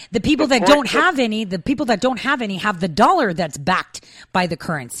 But the people that don't have any have the dollar that's backed by the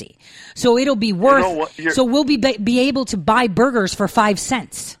currency. So it'll be worth. So we'll be able to buy burgers for 5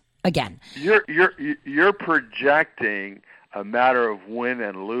 cents again. You're projecting a matter of win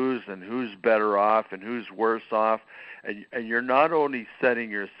and lose and who's better off and who's worse off, and you're not only setting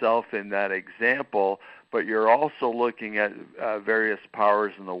yourself in that example, but you're also looking at various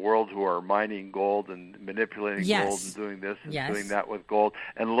powers in the world who are mining gold and manipulating gold and doing this and doing that with gold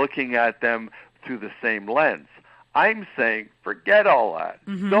and looking at them through the same lens. I'm saying forget all that.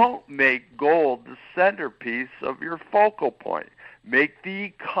 Mm-hmm. Don't make gold the centerpiece of your focal point. Make the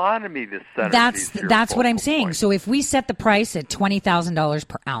economy the centerpiece. That's what I'm saying. So if we set the price at $20,000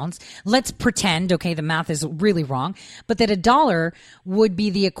 per ounce, let's pretend, okay, the math is really wrong, but that $1 would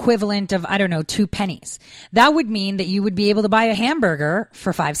be the equivalent of, 2 pennies. That would mean that you would be able to buy a hamburger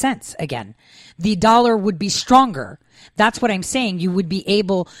for 5 cents again. The dollar would be stronger. That's what I'm saying. You would be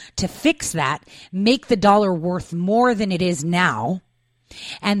able to fix that, make the dollar worth more than it is now,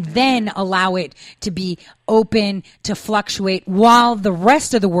 and then allow it to be open to fluctuate while the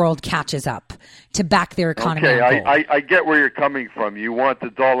rest of the world catches up to back their economy. Okay, I get where you're coming from. You want the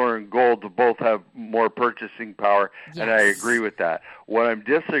dollar and gold to both have more purchasing power, and I agree with that. What I'm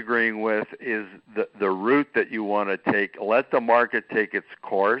disagreeing with is the route that you want to take. Let the market take its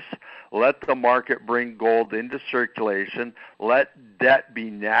course. Let the market bring gold into circulation. Let debt be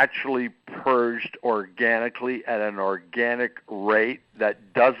naturally purged organically at an organic rate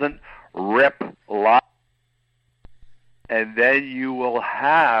that doesn't rip life. And then you will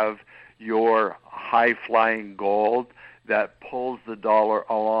have your high-flying gold that pulls the dollar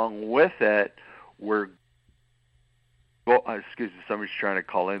along with it. Excuse me, somebody's trying to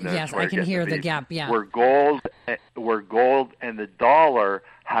call in there. Yes, I can hear the gap, yeah. Where gold and the dollar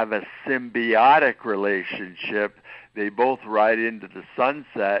have a symbiotic relationship. They both ride into the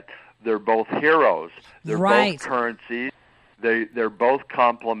sunset. They're both heroes. They're both currencies. They're both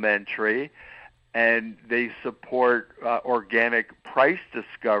complementary, and they support organic price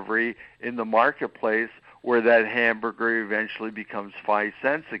discovery in the marketplace where that hamburger eventually becomes 5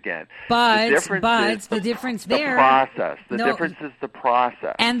 cents again. But the difference is the there. Process. The difference is the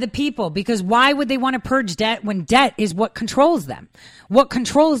process. And the people, because why would they want to purge debt when debt is what controls them? What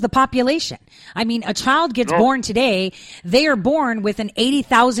controls the population? I mean, a child gets born today, they are born with an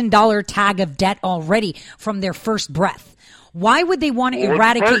 $80,000 tag of debt already from their first breath. Why would they want to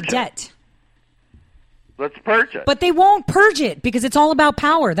eradicate debt? Let's purge it. But they won't purge it because it's all about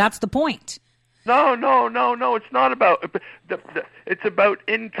power. That's the point. No. It's not about. It's about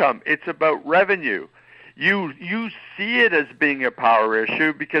income. It's about revenue. You see it as being a power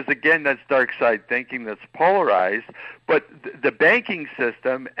issue because, again, that's dark side thinking that's polarized. But the banking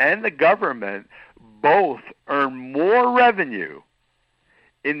system and the government both earn more revenue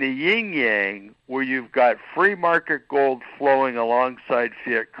in the yin-yang where you've got free market gold flowing alongside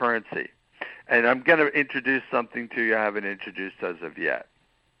fiat currency. And I'm going to introduce something to you I haven't introduced as of yet.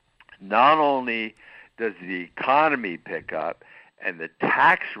 Not only does the economy pick up and the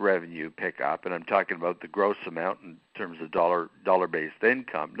tax revenue pick up, and I'm talking about the gross amount in terms of dollar-based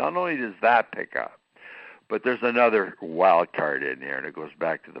income, not only does that pick up, but there's another wild card in here, and it goes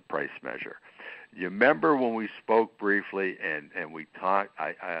back to the price measure. You remember when we spoke briefly and we talked,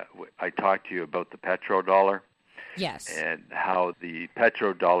 I talked to you about the petrodollar? Yes. And how the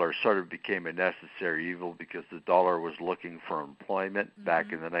petrodollar sort of became a necessary evil because the dollar was looking for employment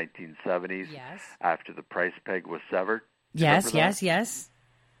back in the 1970s after the price peg was severed. Yes.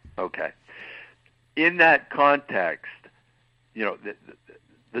 Okay. In that context,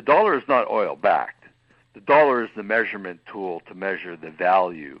 the dollar is not oil-backed. The dollar is the measurement tool to measure the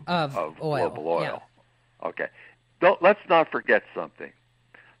value of global oil. Yeah. Okay. Let's not forget something.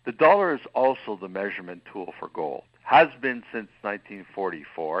 The dollar is also the measurement tool for gold. Has been since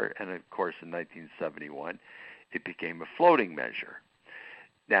 1944, and of course in 1971, it became a floating measure.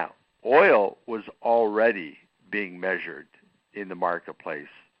 Now, oil was already being measured in the marketplace,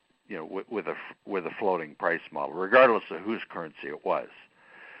 with a floating price model, regardless of whose currency it was.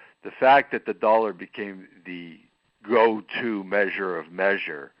 The fact that the dollar became the go-to measure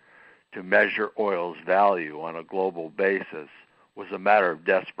to measure oil's value on a global basis was a matter of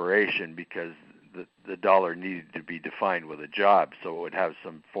desperation because the dollar needed to be defined with a job so it would have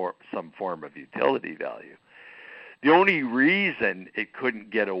some form of utility value. The only reason it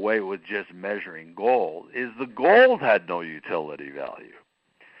couldn't get away with just measuring gold is the gold had no utility value.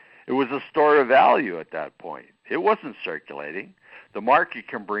 It was a store of value at that point. It wasn't circulating. The market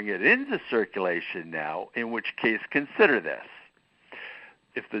can bring it into circulation now, in which case consider this.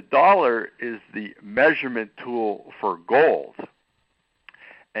 If the dollar is the measurement tool for gold,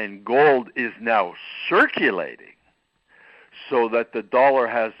 and gold is now circulating so that the dollar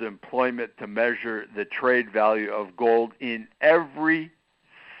has employment to measure the trade value of gold in every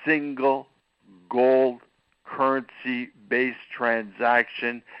single gold currency-based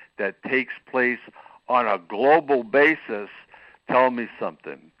transaction that takes place on a global basis. Tell me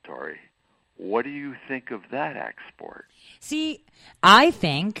something, Tori. What do you think of that export? See, I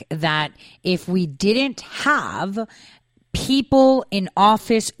think that if we didn't have people in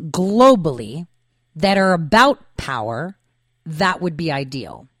office globally that are about power, that would be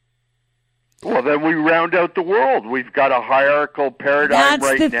ideal. Well, then we round out the world. We've got a hierarchical paradigm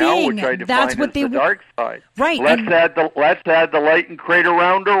now, which I define as the dark side. Right. Let's add the light and create a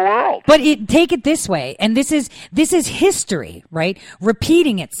rounder world. But take it this way, and this is history, right?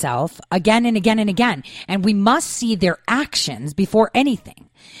 Repeating itself again and again and again, and we must see their actions before anything.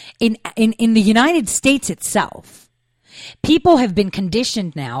 In the United States itself, people have been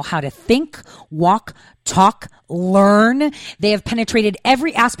conditioned now how to think, walk, talk, learn. They have penetrated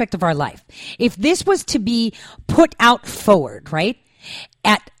every aspect of our life. If this was to be put out forward, right,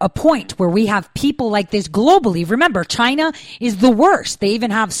 at a point where we have people like this globally, remember, China is the worst. They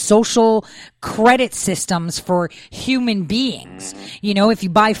even have social credit systems for human beings. If you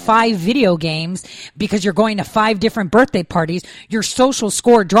buy 5 video games because you're going to 5 different birthday parties, your social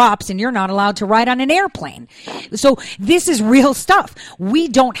score drops and you're not allowed to ride on an airplane. So this is real stuff. We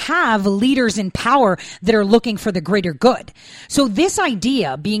don't have leaders in power that are looking for the greater good. So this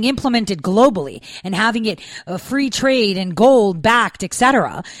idea being implemented globally and having it free trade and gold backed, etc.,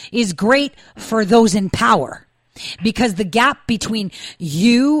 is great for those in power. Because the gap between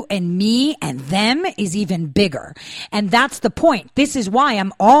you and me and them is even bigger. And that's the point. This is why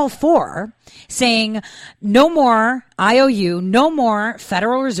I'm all for saying no more IOU, no more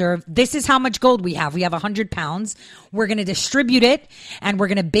Federal Reserve. This is how much gold we have. We have 100 pounds. We're going to distribute it, and we're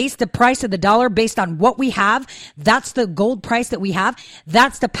going to base the price of the dollar based on what we have. That's the gold price that we have.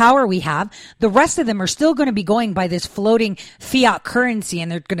 That's the power we have. The rest of them are still going to be going by this floating fiat currency,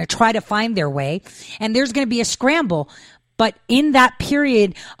 and they're going to try to find their way. And there's going to be a scramble. But in that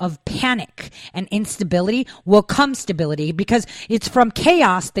period of panic and instability will come stability, because it's from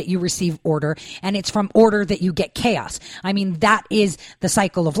chaos that you receive order, and it's from order that you get chaos. I mean, that is the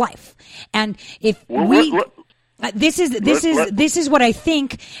cycle of life. And if this is what I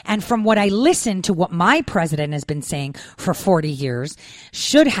think, and from what I listen to what my president has been saying for 40 years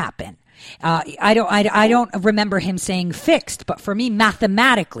should happen. I don't remember him saying fixed, but for me,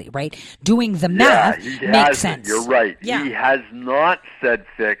 mathematically, right, doing the math makes sense. You're right. Yeah. He has not said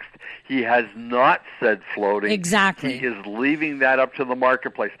fixed. He has not said floating. Exactly. He is leaving that up to the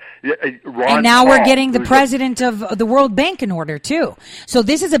marketplace. And now we're getting the president of the World Bank in order, too. So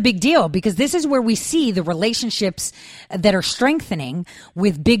this is a big deal, because this is where we see the relationships that are strengthening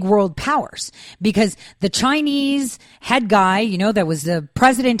with big world powers. Because the Chinese head guy, that was the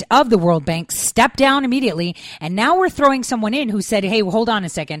president of the World Bank, stepped down immediately. And now we're throwing someone in who said, hey, well, hold on a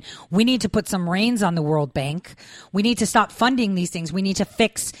second. We need to put some reins on the World Bank. We need to stop funding these things. We need to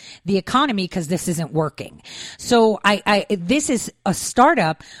fix the economy because this isn't working. So this is a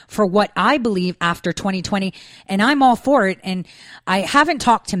startup for what I believe after 2020, and I'm all for it. And I haven't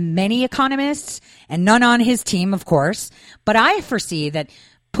talked to many economists, and none on his team, of course, but I foresee that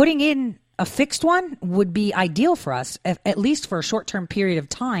putting in a fixed one would be ideal for us, at least for a short-term period of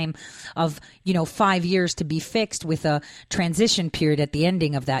time of, 5 years to be fixed, with a transition period at the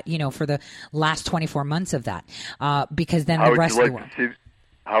ending of that, for the last 24 months of that, because then the rest of the world.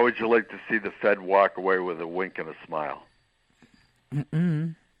 How would you like to see the Fed walk away with a wink and a smile?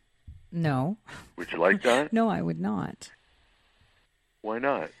 No. Would you like that? No, I would not. Why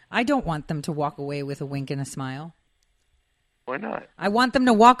not? I don't want them to walk away with a wink and a smile. Why not? I want them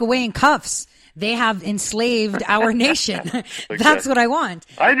to walk away in cuffs. They have enslaved our nation. That's what I want.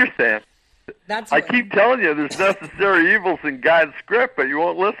 I understand. I keep telling you there's necessary evils in God's script, but you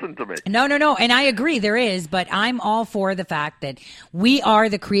won't listen to me. No. And I agree there is, but I'm all for the fact that we are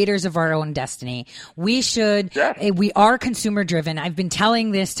the creators of our own destiny. We are consumer driven. I've been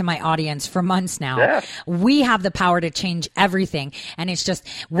telling this to my audience for months now. Yes. We have the power to change everything. And it's just,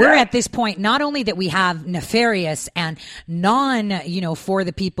 we're at this point, not only that we have nefarious and for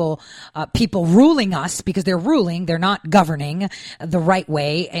the people ruling us, because they're ruling, they're not governing the right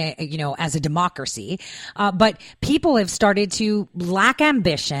way, as a democracy. But people have started to lack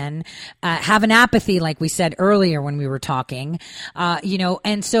ambition, have an apathy, like we said earlier when we were talking,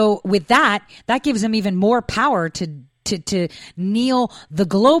 and so with that gives them even more power to kneel the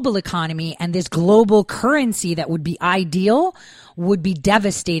global economy, and this global currency that would be ideal would be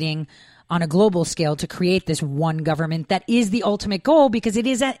devastating on a global scale to create this one government that is the ultimate goal, because it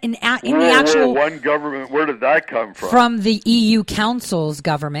is in the actual one government. Where did that come from? From the EU Council's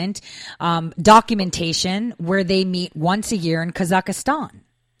government documentation, where they meet once a year in Kazakhstan.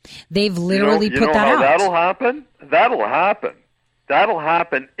 They've literally put that out. That'll happen. That'll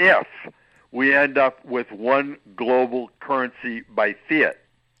happen if we end up with one global currency by fiat.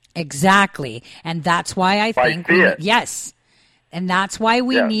 Exactly, and that's why I think yes. And that's why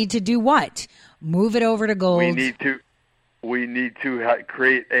we need to do what? Move it over to gold. We need to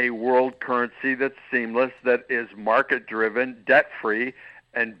create a world currency that's seamless, that is market-driven, debt-free,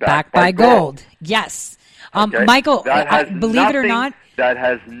 and backed by gold. Yes. Okay? Michael, believe it or not, that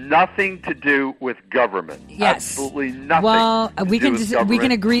has nothing to do with government. Yes. Absolutely nothing. Well, we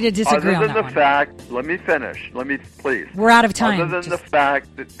can agree to disagree on that one. Other than the fact, let me finish. Please. We're out of time. Other than the fact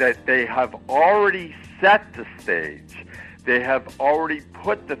that they have already set the stage, they have already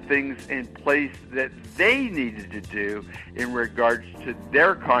put the things in place that they needed to do in regards to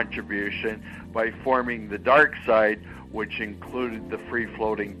their contribution by forming the dark side, which included the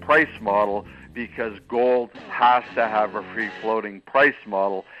free-floating price model, because gold has to have a free-floating price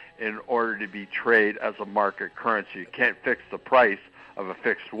model in order to be traded as a market currency. You can't fix the price of a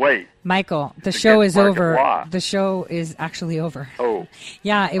fixed weight. Michael, the show is over. The show is actually over. Oh.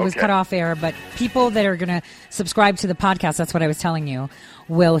 Yeah, it was cut off air, but people that are going to subscribe to the podcast, that's what I was telling you,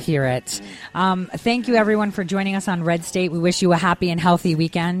 will hear it. Thank you, everyone, for joining us on Red State. We wish you a happy and healthy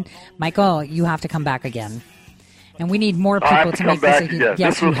weekend. Michael, you have to come back again. And we need more people to make this.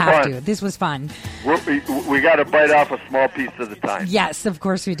 Yes, you have to. This was fun. We got to bite off a small piece at a time. Yes, of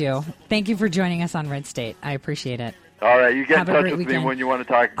course we do. Thank you for joining us on Red State. I appreciate it. All right, you get in touch with me when you want to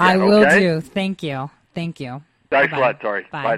talk again, I will do. Thank you. Thanks a lot, Tori. Bye. Bye.